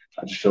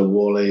I just feel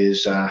Worley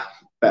is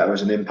better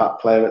as an impact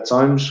player at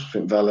times. I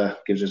think Vela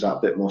gives us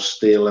that bit more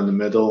steel in the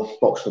middle,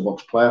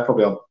 box-to-box player,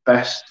 probably our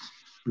best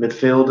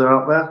midfielder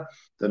out there.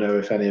 Don't know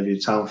if any of you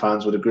Town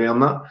fans would agree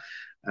on that.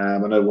 I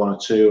know one or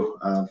two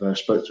I've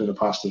spoken to in the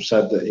past have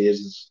said that he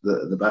is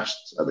the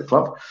best at the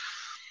club.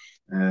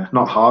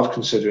 Not hard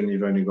considering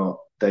you've only got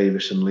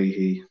Davis and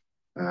Leahy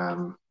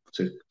to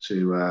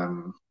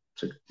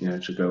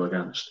go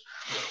against.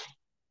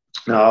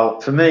 Now,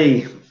 for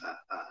me,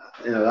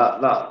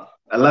 that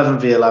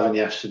 11v11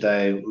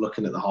 yesterday,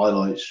 looking at the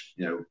highlights,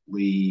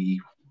 we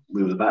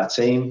were the better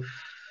team.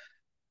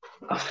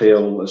 I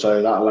feel as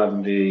though that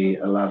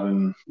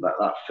 11v11,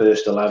 that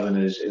first 11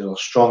 is our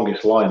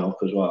strongest lineup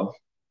as well.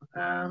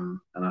 And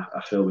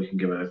I feel we can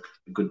give it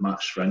a good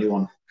match for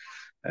anyone.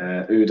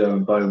 Udo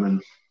and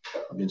Bowman,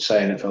 I've been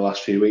saying it for the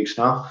last few weeks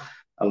now,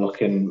 are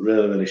looking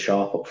really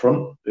sharp up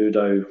front.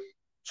 Udo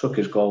took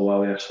his goal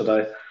well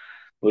yesterday.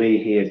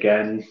 Leahy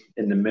again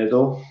in the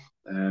middle.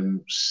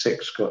 5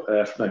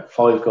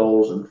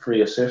 goals and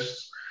 3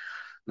 assists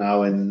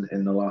now in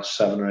the last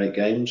 7 or 8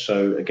 games.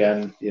 So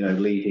again,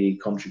 Leahy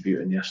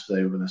contributing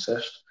yesterday with an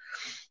assist.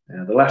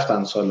 The left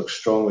hand side looks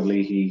strong with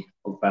Leahy,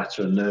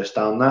 better and Nurse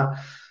down there.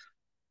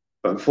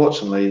 But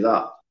unfortunately,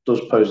 that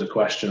does pose a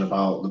question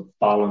about the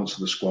balance of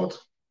the squad.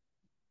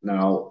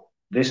 Now,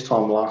 this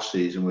time last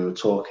season, we were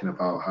talking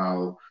about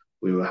how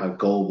we had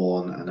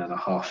Goulbourne and then a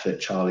half-fit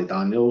Charlie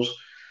Daniels,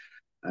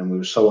 and we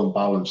were so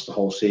unbalanced the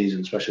whole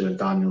season, especially when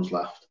Daniels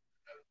left.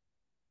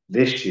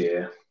 This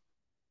year,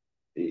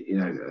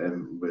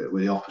 we're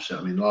the opposite.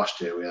 I mean,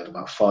 last year we had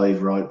about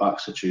 5 right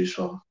backs to choose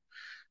from.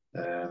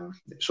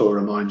 It sort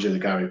of reminds you of the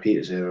Gary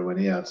Peters era when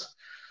he had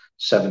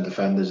 7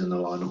 defenders in the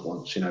lineup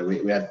once.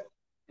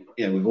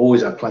 We've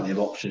always had plenty of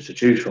options to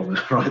choose from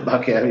right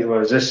back area,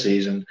 whereas this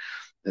season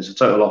there's a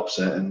total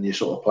opposite, and you're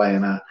sort of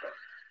playing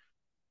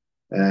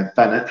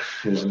Bennett,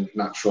 who's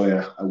naturally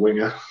a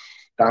winger,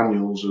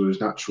 Daniels, who is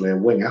naturally a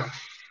winger.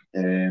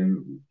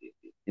 That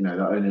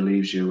only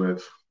leaves you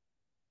with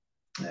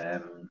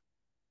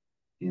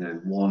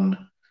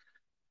one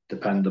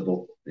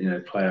dependable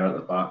player at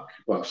the back.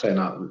 Well, saying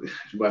that, we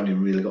haven't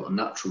even really got a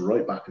natural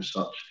right back as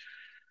such.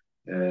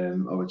 I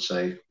would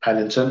say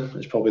Pennington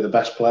is probably the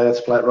best player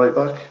to play at right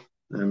back.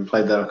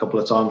 Played there a couple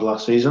of times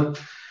last season.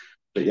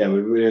 But yeah, we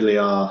really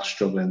are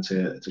struggling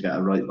to get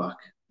a right back.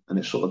 And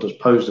it sort of does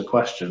pose the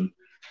question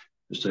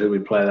as to who we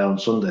play there on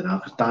Sunday now,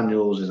 because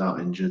Daniels is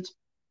out injured.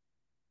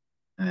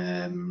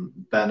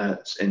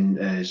 Bennett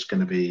is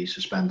going to be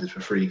suspended for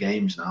 3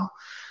 games now.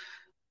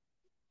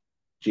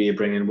 Do you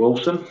bring in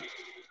Wilson?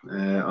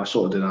 I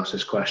sort of did ask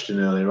this question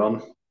earlier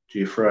on. Do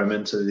you throw him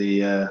into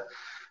the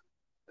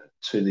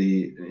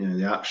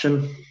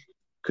action?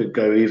 Could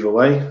go either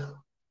way.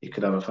 He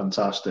could have a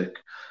fantastic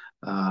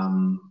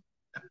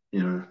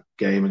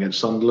game against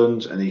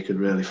Sunderland, and he could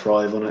really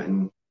thrive on it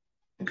and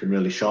can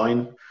really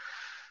shine.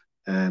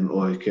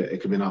 Or it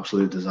could be an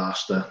absolute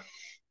disaster.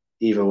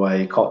 Either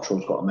way,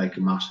 Cottrell's got to make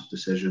a massive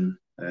decision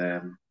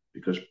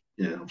because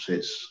obviously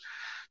it's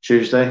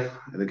Tuesday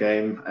of the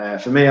game.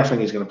 For me, I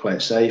think he's going to play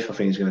it safe. I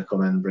think he's going to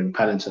come in and bring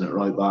Pennington at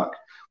right back,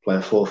 play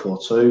a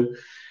 4-4-2,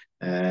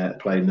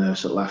 play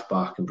Nurse at left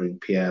back, and bring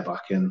Pierre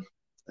back in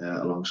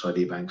alongside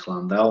Ebanks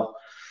Landell,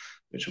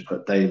 which will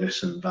put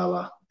Davis and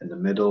Vela in the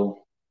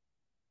middle.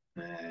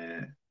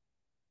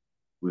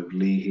 With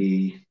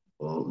Leahy,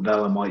 or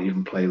Vela might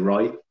even play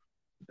right,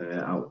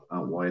 out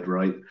wide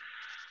right,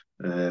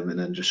 and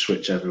then just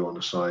switch everyone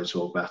aside,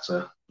 so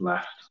better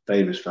left.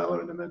 Davis, Vela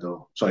in the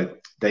middle. Sorry,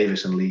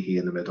 Davis and Leahy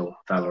in the middle,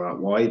 Vela out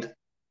wide,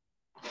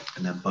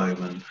 and then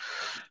Bowman,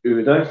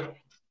 Udo.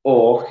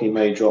 Or he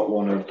may drop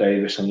one of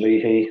Davis and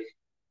Leahy,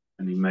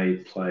 and he may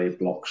play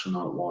Bloxham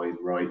out wide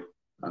right,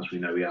 as we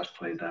know he has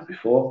played there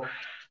before.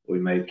 We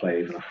may play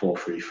even a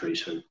 4-3-3,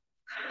 so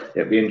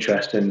it'd be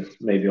interesting.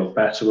 Maybe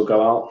Ogbeto will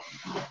go out,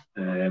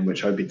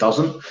 which I hope he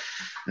doesn't,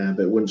 but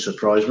it wouldn't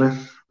surprise me.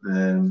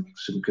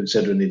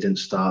 Considering he didn't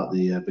start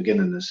the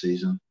beginning of the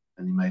season,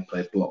 and he may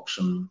play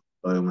Bloxham,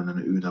 Bowman,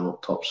 and Udo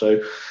up top.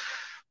 So,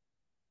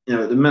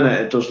 at the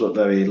minute it does look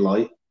very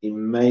light. He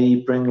may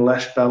bring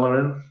Les Bella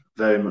in.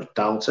 Very much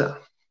doubt it.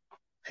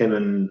 Him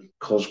and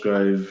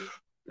Cosgrove,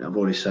 I've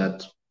already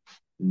said,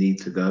 need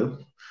to go.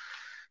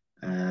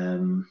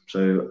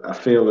 So I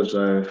feel as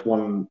though if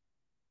one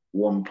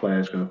one player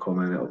is going to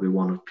come in. It'll be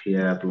one of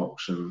Pierre,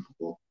 Bloxham,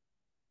 or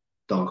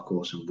Dark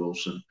Horse and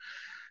Wilson.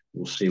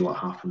 We'll see what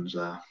happens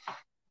there.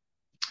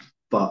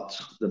 But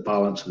the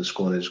balance of the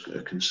squad is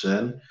a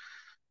concern.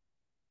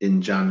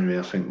 In January,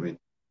 I think we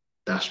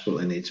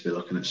desperately need to be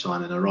looking at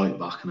signing a right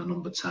back and a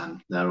number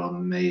 10. There are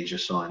major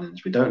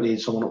signings. We don't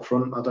need someone up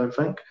front, I don't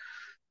think.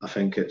 I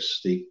think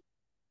it's the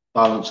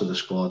balance of the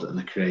squad and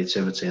the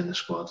creativity in the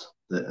squad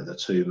that are the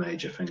two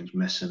major things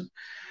missing.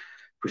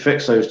 If we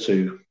fix those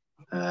two,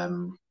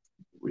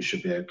 we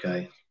should be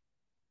okay.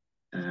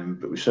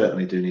 But we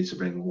certainly do need to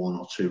bring one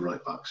or two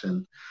right backs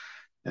in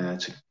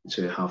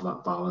to have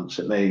that balance.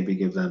 It maybe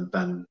give them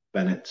Ben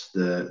Bennett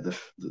the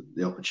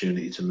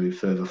opportunity to move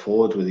further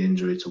forward with the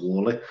injury to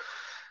Worley.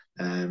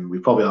 We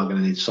probably are going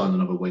to need to sign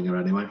another winger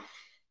anyway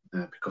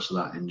because of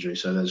that injury.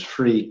 So there's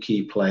 3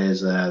 key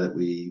players there that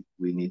we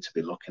need to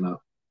be looking at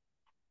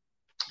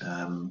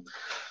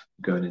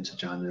going into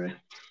January.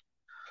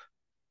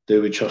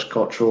 Do we trust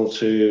Cottrell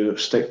to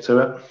stick to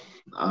it?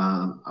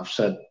 I've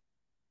said,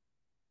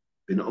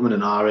 been umming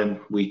and ahhing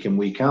week in,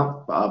 week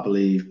out, but I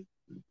believe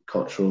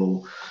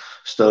Cottrell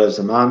still is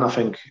the man. I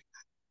think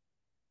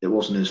it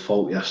wasn't his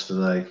fault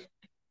yesterday,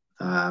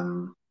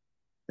 in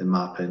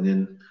my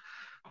opinion.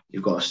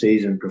 You've got a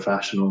seasoned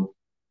professional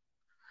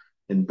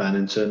in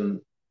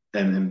Bennington,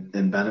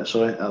 in Bennett,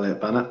 sorry, Elliot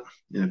Bennett.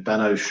 You know,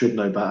 Benno should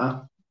know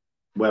better.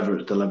 Whether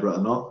it's deliberate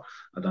or not,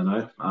 I don't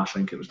know. I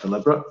think it was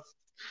deliberate.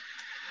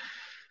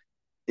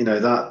 You know,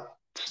 that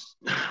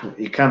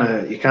you kind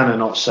of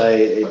not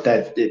say it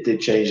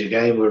did change the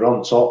game. We were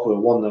on top, we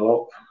were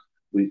 1-0 up.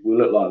 We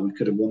looked like we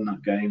could have won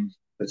that game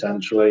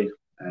potentially.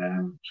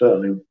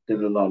 Certainly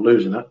didn't look like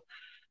losing it.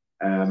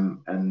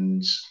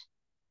 And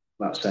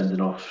that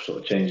sending off sort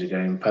of changed the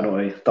game.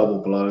 Penalty,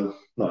 double blow.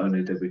 Not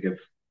only did we give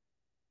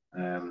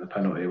the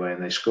penalty away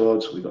and they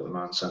scored, we got the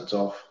man sent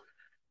off.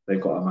 They've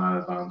got a man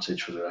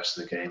advantage for the rest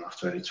of the game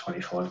after only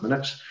 25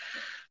 minutes.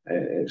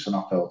 It's an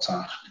uphill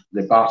task.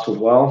 They battled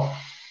well,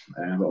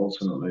 but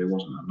ultimately it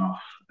wasn't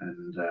enough.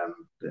 And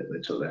they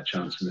took their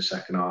chance in the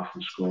second half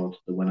and scored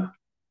the winner.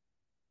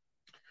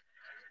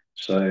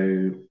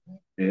 So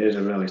it is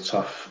a really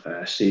tough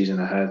season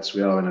ahead. So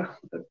we are in a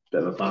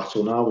bit of a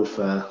battle now with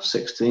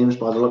 6 teams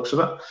by the looks of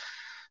it.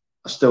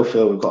 I still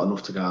feel we've got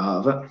enough to get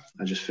out of it.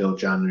 I just feel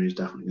January is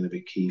definitely going to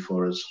be key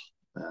for us.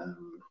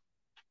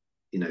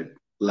 You know,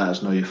 let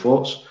us know your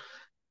thoughts.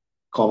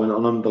 Comment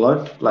on them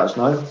below. Let us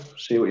know.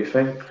 See what you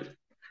think.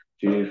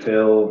 Do you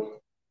feel,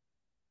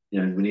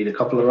 you know, we need a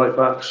couple of right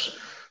backs?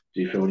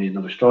 Do you feel we need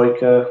another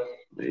striker?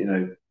 You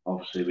know,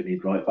 obviously we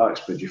need right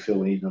backs, but do you feel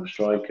we need another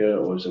striker,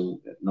 or is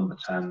number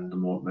 10 the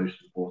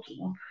most important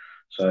one?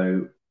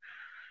 So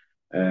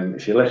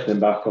if you're listening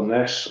back on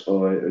this,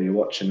 or you're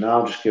watching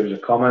now, just give us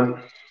a comment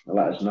and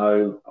let us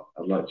know.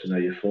 I'd like to know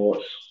your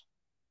thoughts.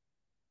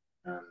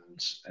 And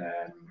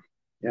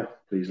yeah,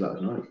 please let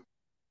us know.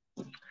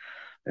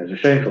 It was a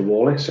shame for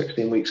Worley,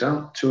 16 weeks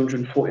out,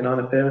 249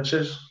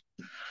 appearances.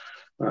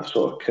 That's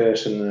sort of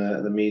cursing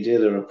the media,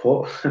 the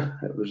report.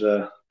 It was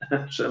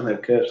certainly a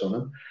curse on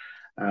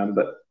him.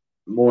 But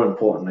more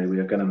importantly, we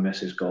are going to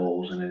miss his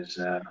goals and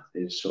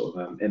his sort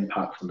of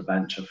impact from the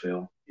bench, I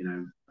feel. You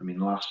know, I mean,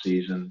 last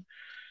season,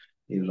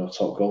 he was our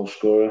top goal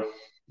scorer.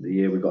 The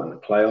year we got in the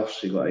playoffs,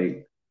 he got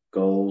 8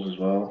 goals as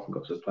well.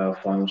 Got to the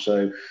playoff final.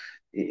 So,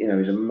 you know,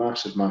 he's a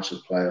massive,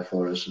 massive player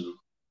for us, and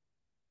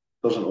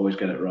doesn't always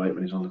get it right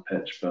when he's on the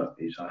pitch, but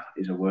he's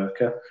a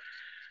worker,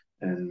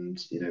 and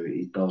you know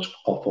he does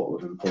pop up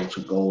with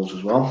important goals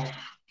as well,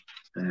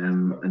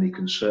 and he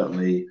can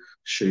certainly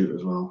shoot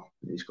as well.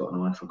 He's got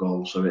an eye for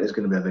goals, so it is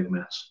going to be a big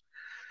miss.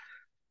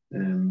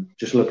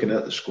 Just looking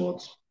at the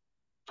squad,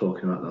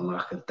 talking about the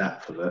lack of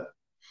depth of it,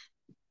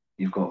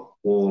 you've got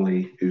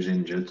Worley, who's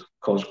injured,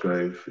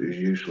 Cosgrove, who's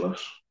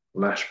useless,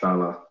 Lesh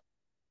Bala,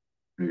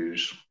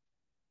 who's,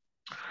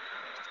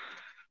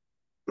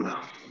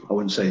 I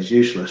wouldn't say he's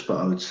useless, but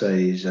I would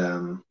say he's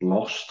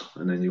lost.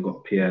 And then you've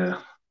got Pierre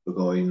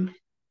Burgoyne.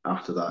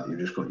 After that, you've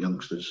just got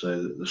youngsters.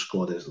 So the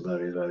squad is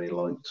very, very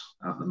light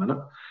at the minute.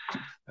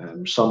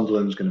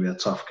 Sunderland's going to be a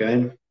tough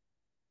game,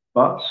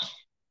 but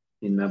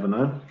you never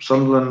know.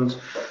 Sunderland,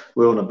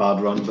 we're on a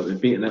bad run, but they've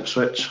beaten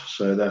Ipswich,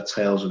 so their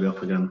tails will be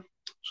up again.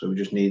 So we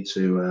just need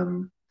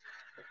to,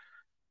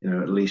 you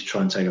know, at least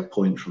try and take a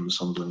point from the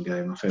Sunderland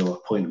game. I feel a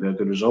point would be a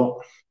good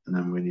result, and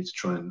then we need to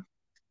try and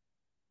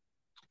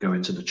go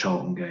into the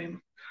Charlton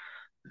game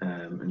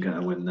and get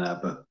a win there.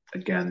 But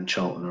again,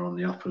 Charlton are on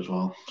the up as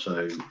well.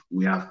 So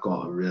we have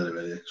got a really,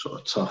 really sort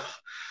of tough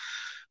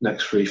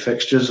next 3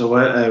 fixtures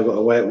away. We've got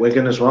away at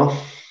Wigan as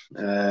well.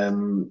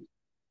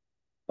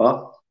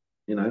 But,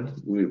 you know,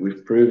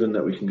 we've proven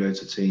that we can go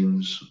to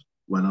teams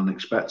when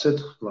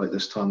unexpected, like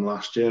this time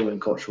last year when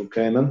Cottrell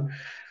came in.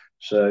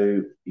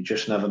 So you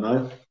just never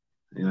know.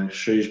 You know,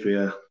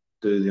 Shrewsbury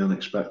do the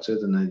unexpected,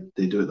 and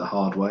they do it the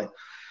hard way.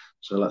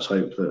 So let's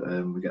hope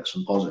that we get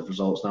some positive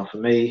results. Now, for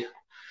me,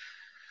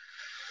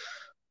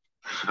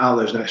 out of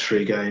those next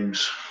 3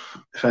 games,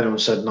 if anyone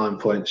said 9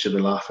 points, you'd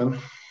be laughing.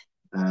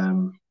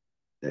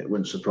 It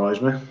wouldn't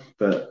surprise me.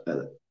 But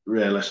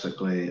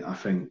realistically, I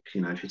think,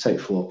 if you take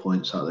 4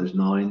 points out of those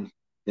 9,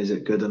 is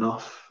it good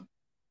enough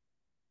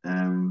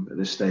at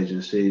this stage of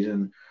the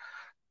season?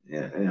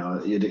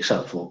 Yeah, you'd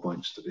accept 4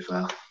 points, to be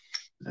fair.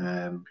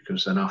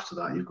 Because then after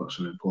that, you've got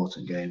some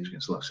important games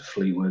against the likes of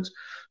Fleetwood,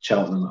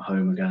 Cheltenham at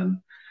home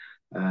again.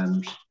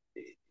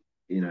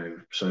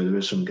 So there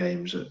is some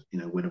games that,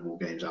 winnable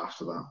games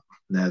after that.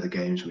 And they're the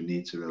games we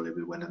need to really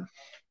be winning.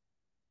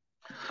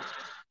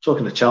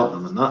 Talking to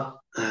Cheltenham and that,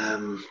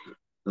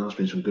 there's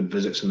been some good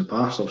visits in the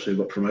past. Obviously, we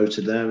got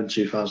promoted there in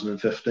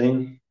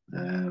 2015.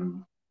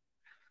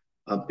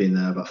 I've been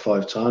there about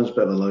 5 times, a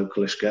bit of a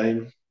localish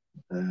game.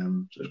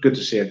 So it's good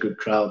to see a good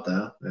crowd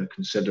there,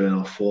 considering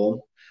our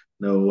form.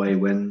 No away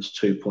wins,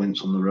 2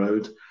 points on the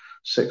road.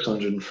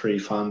 603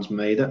 fans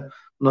made it.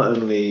 Not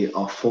only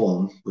our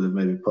form would have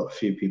maybe put a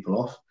few people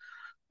off,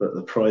 but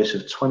the price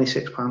of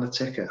 £26 a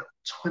ticket.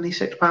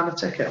 £26 a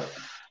ticket.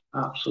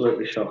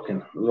 Absolutely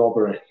shocking.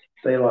 Robbery.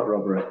 Daylight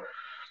robbery.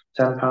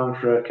 £10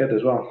 for a kid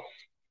as well.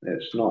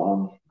 It's not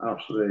on.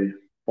 Absolutely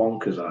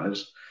bonkers, that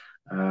is.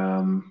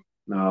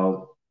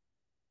 Now,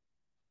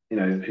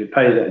 if you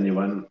paid it and you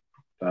went,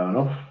 fair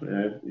enough.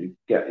 You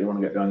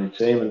want to get behind your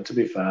team. And to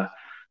be fair,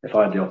 if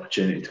I had the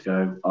opportunity to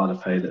go, I'd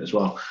have paid it as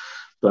well.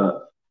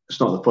 But it's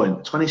not the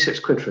point. 26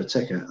 quid for a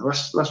ticket.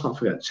 Let's not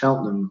forget,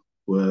 Cheltenham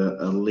were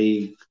a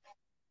League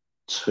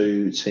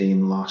Two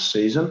team last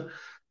season.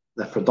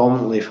 They're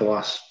predominantly for the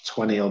last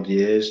 20 odd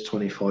years,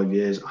 25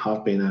 years,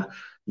 have been a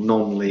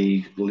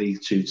non-league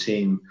League Two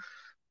team,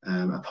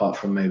 apart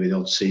from maybe the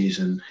odd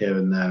season here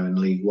and there in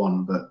League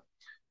One. But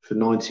for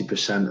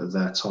 90% of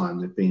their time,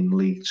 they've been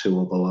League Two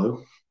or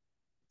below.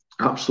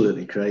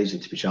 Absolutely crazy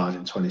to be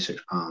charging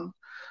 £26,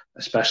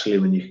 especially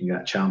when you can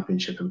get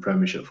Championship and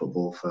Premiership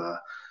football for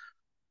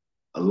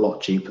a lot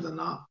cheaper than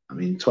that. I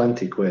mean,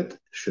 20 quid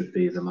should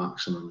be the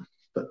maximum.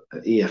 But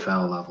at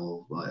EFL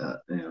level,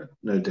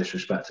 no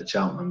disrespect to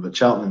Cheltenham, but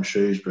Cheltenham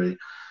Shrewsbury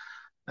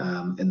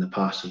in the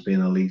past has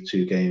been a League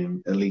Two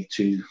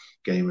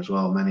game as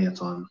well, many a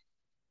time.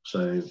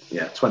 So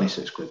yeah,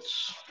 26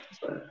 quid's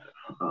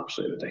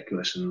absolutely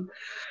ridiculous, and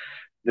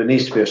there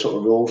needs to be a sort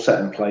of rule set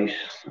in place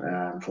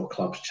for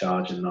clubs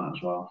charging that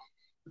as well.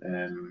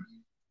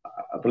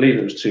 I believe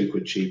it was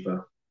 £2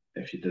 cheaper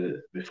if you did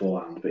it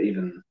beforehand, but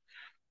even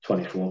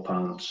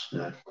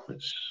 £24,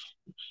 it's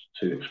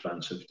too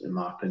expensive in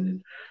my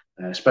opinion,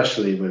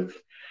 especially with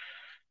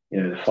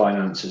the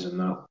finances and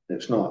that.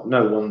 It's no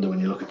wonder when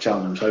you look at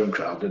Cheltenham's home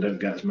crowd, they don't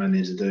get as many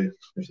as they do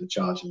if they're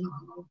charging that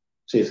amount.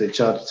 See, if they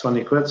charge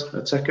 20 quid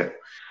a ticket,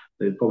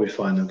 they'd probably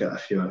find they'll get a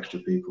few extra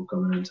people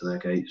coming into their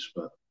gates.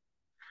 But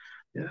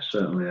yeah,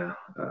 certainly a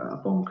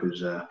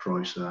bonkers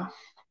price there.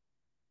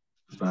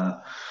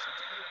 But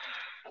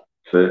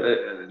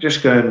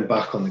just going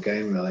back on the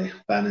game, really,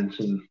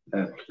 Bennington,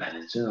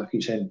 I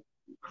keep saying,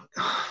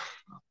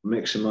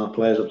 mixing my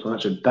players up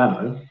tonight. So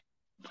Demo,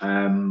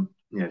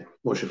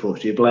 what's your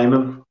thoughts? Do you blame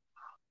him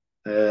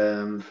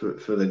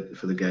for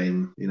the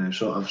game?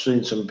 So I've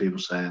seen some people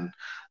saying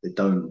they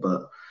don't,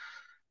 but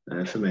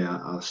for me,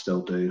 I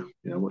still do.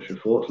 What's your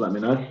thoughts? Let me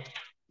know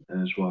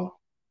as well.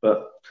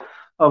 But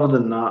other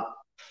than that,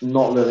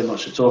 not really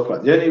much to talk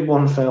about. The only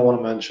one thing I want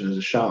to mention is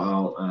a shout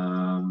out,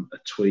 a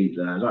tweet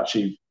there. It's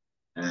actually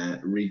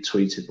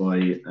retweeted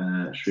by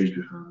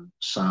Shrewsbury fan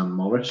Sam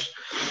Morris.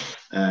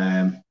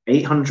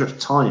 800th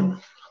time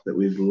that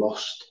we've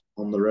lost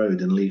on the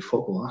road in league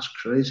football. That's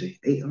crazy.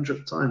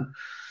 800th time.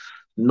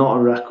 Not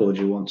a record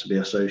you want to be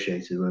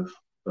associated with,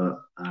 but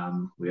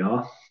we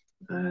are.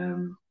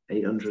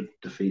 800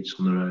 defeats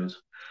on the road.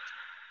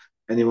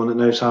 Anyone that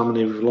knows how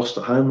many we've lost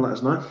at home, let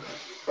us know.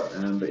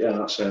 But yeah,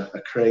 that's a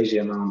crazy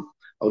amount.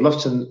 I would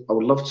love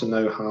to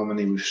know how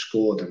many we've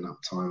scored in that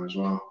time as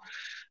well,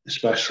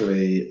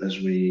 especially as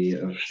we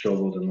have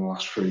struggled in the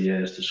last 3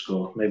 years to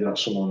score. Maybe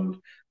that's someone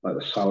like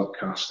the Salad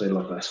Cast, they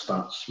love their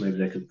stats. Maybe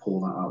they could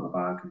pull that out of the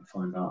bag and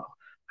find out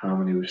how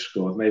many we've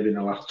scored. Maybe in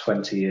the last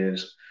 20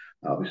 years,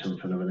 that'll be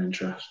something of an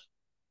interest.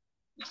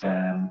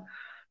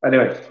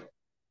 Anyway,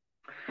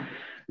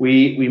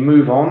 we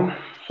move on.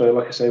 So,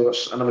 like I say, we've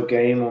got another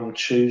game on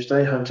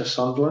Tuesday, home to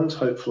Sunderland.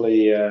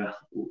 Hopefully,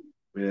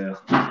 we're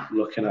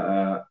looking at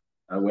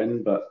a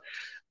win. But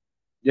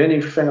the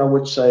only thing I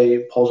would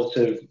say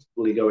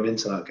positively going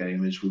into that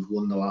game is we've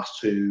won the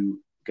last 2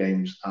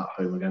 games at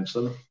home against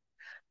them.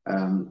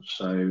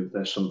 So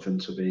there's something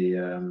to be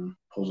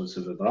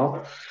positive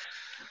about.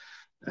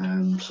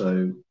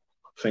 So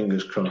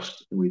fingers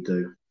crossed we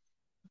do.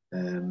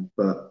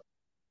 But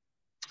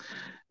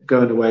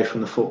going away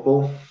from the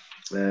football,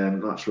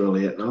 that's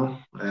really it now.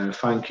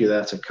 Thank you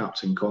there to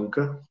Captain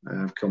Conker,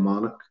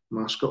 Kilmarnock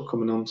mascot,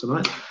 coming on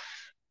tonight.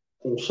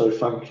 Also,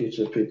 thank you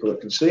to the people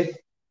that can see.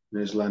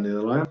 There's Lenny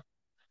the Lion,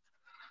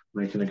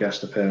 making a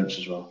guest appearance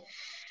as well.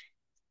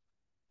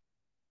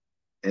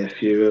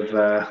 If you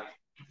have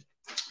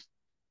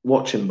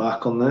watching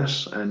back on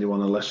this and you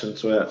want to listen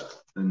to it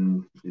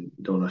and you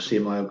don't want to see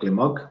my ugly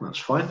mug, that's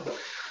fine.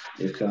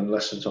 You can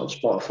listen to it on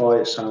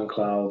Spotify,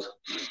 SoundCloud,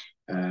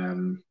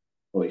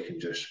 or you can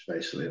just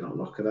basically not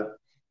look at it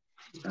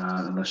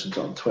and listen to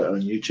it on Twitter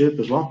and YouTube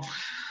as well.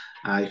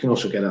 You can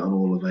also get it on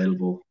all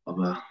available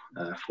other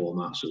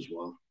formats as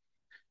well.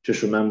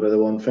 Just remember the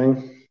one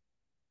thing: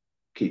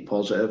 keep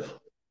positive,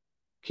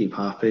 keep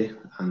happy,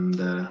 and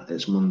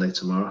it's Monday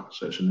tomorrow,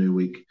 so it's a new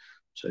week.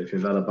 So if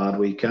you've had a bad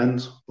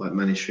weekend, like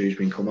many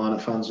Shrewsbury and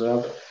Kilmarnock fans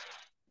have,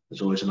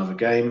 there's always another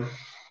game.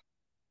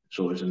 It's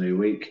always a new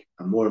week,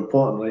 and more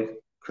importantly,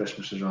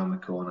 Christmas is around the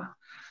corner.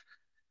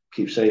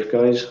 Keep safe,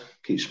 guys.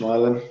 Keep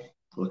smiling.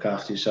 Look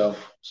after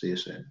yourself. See you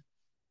soon.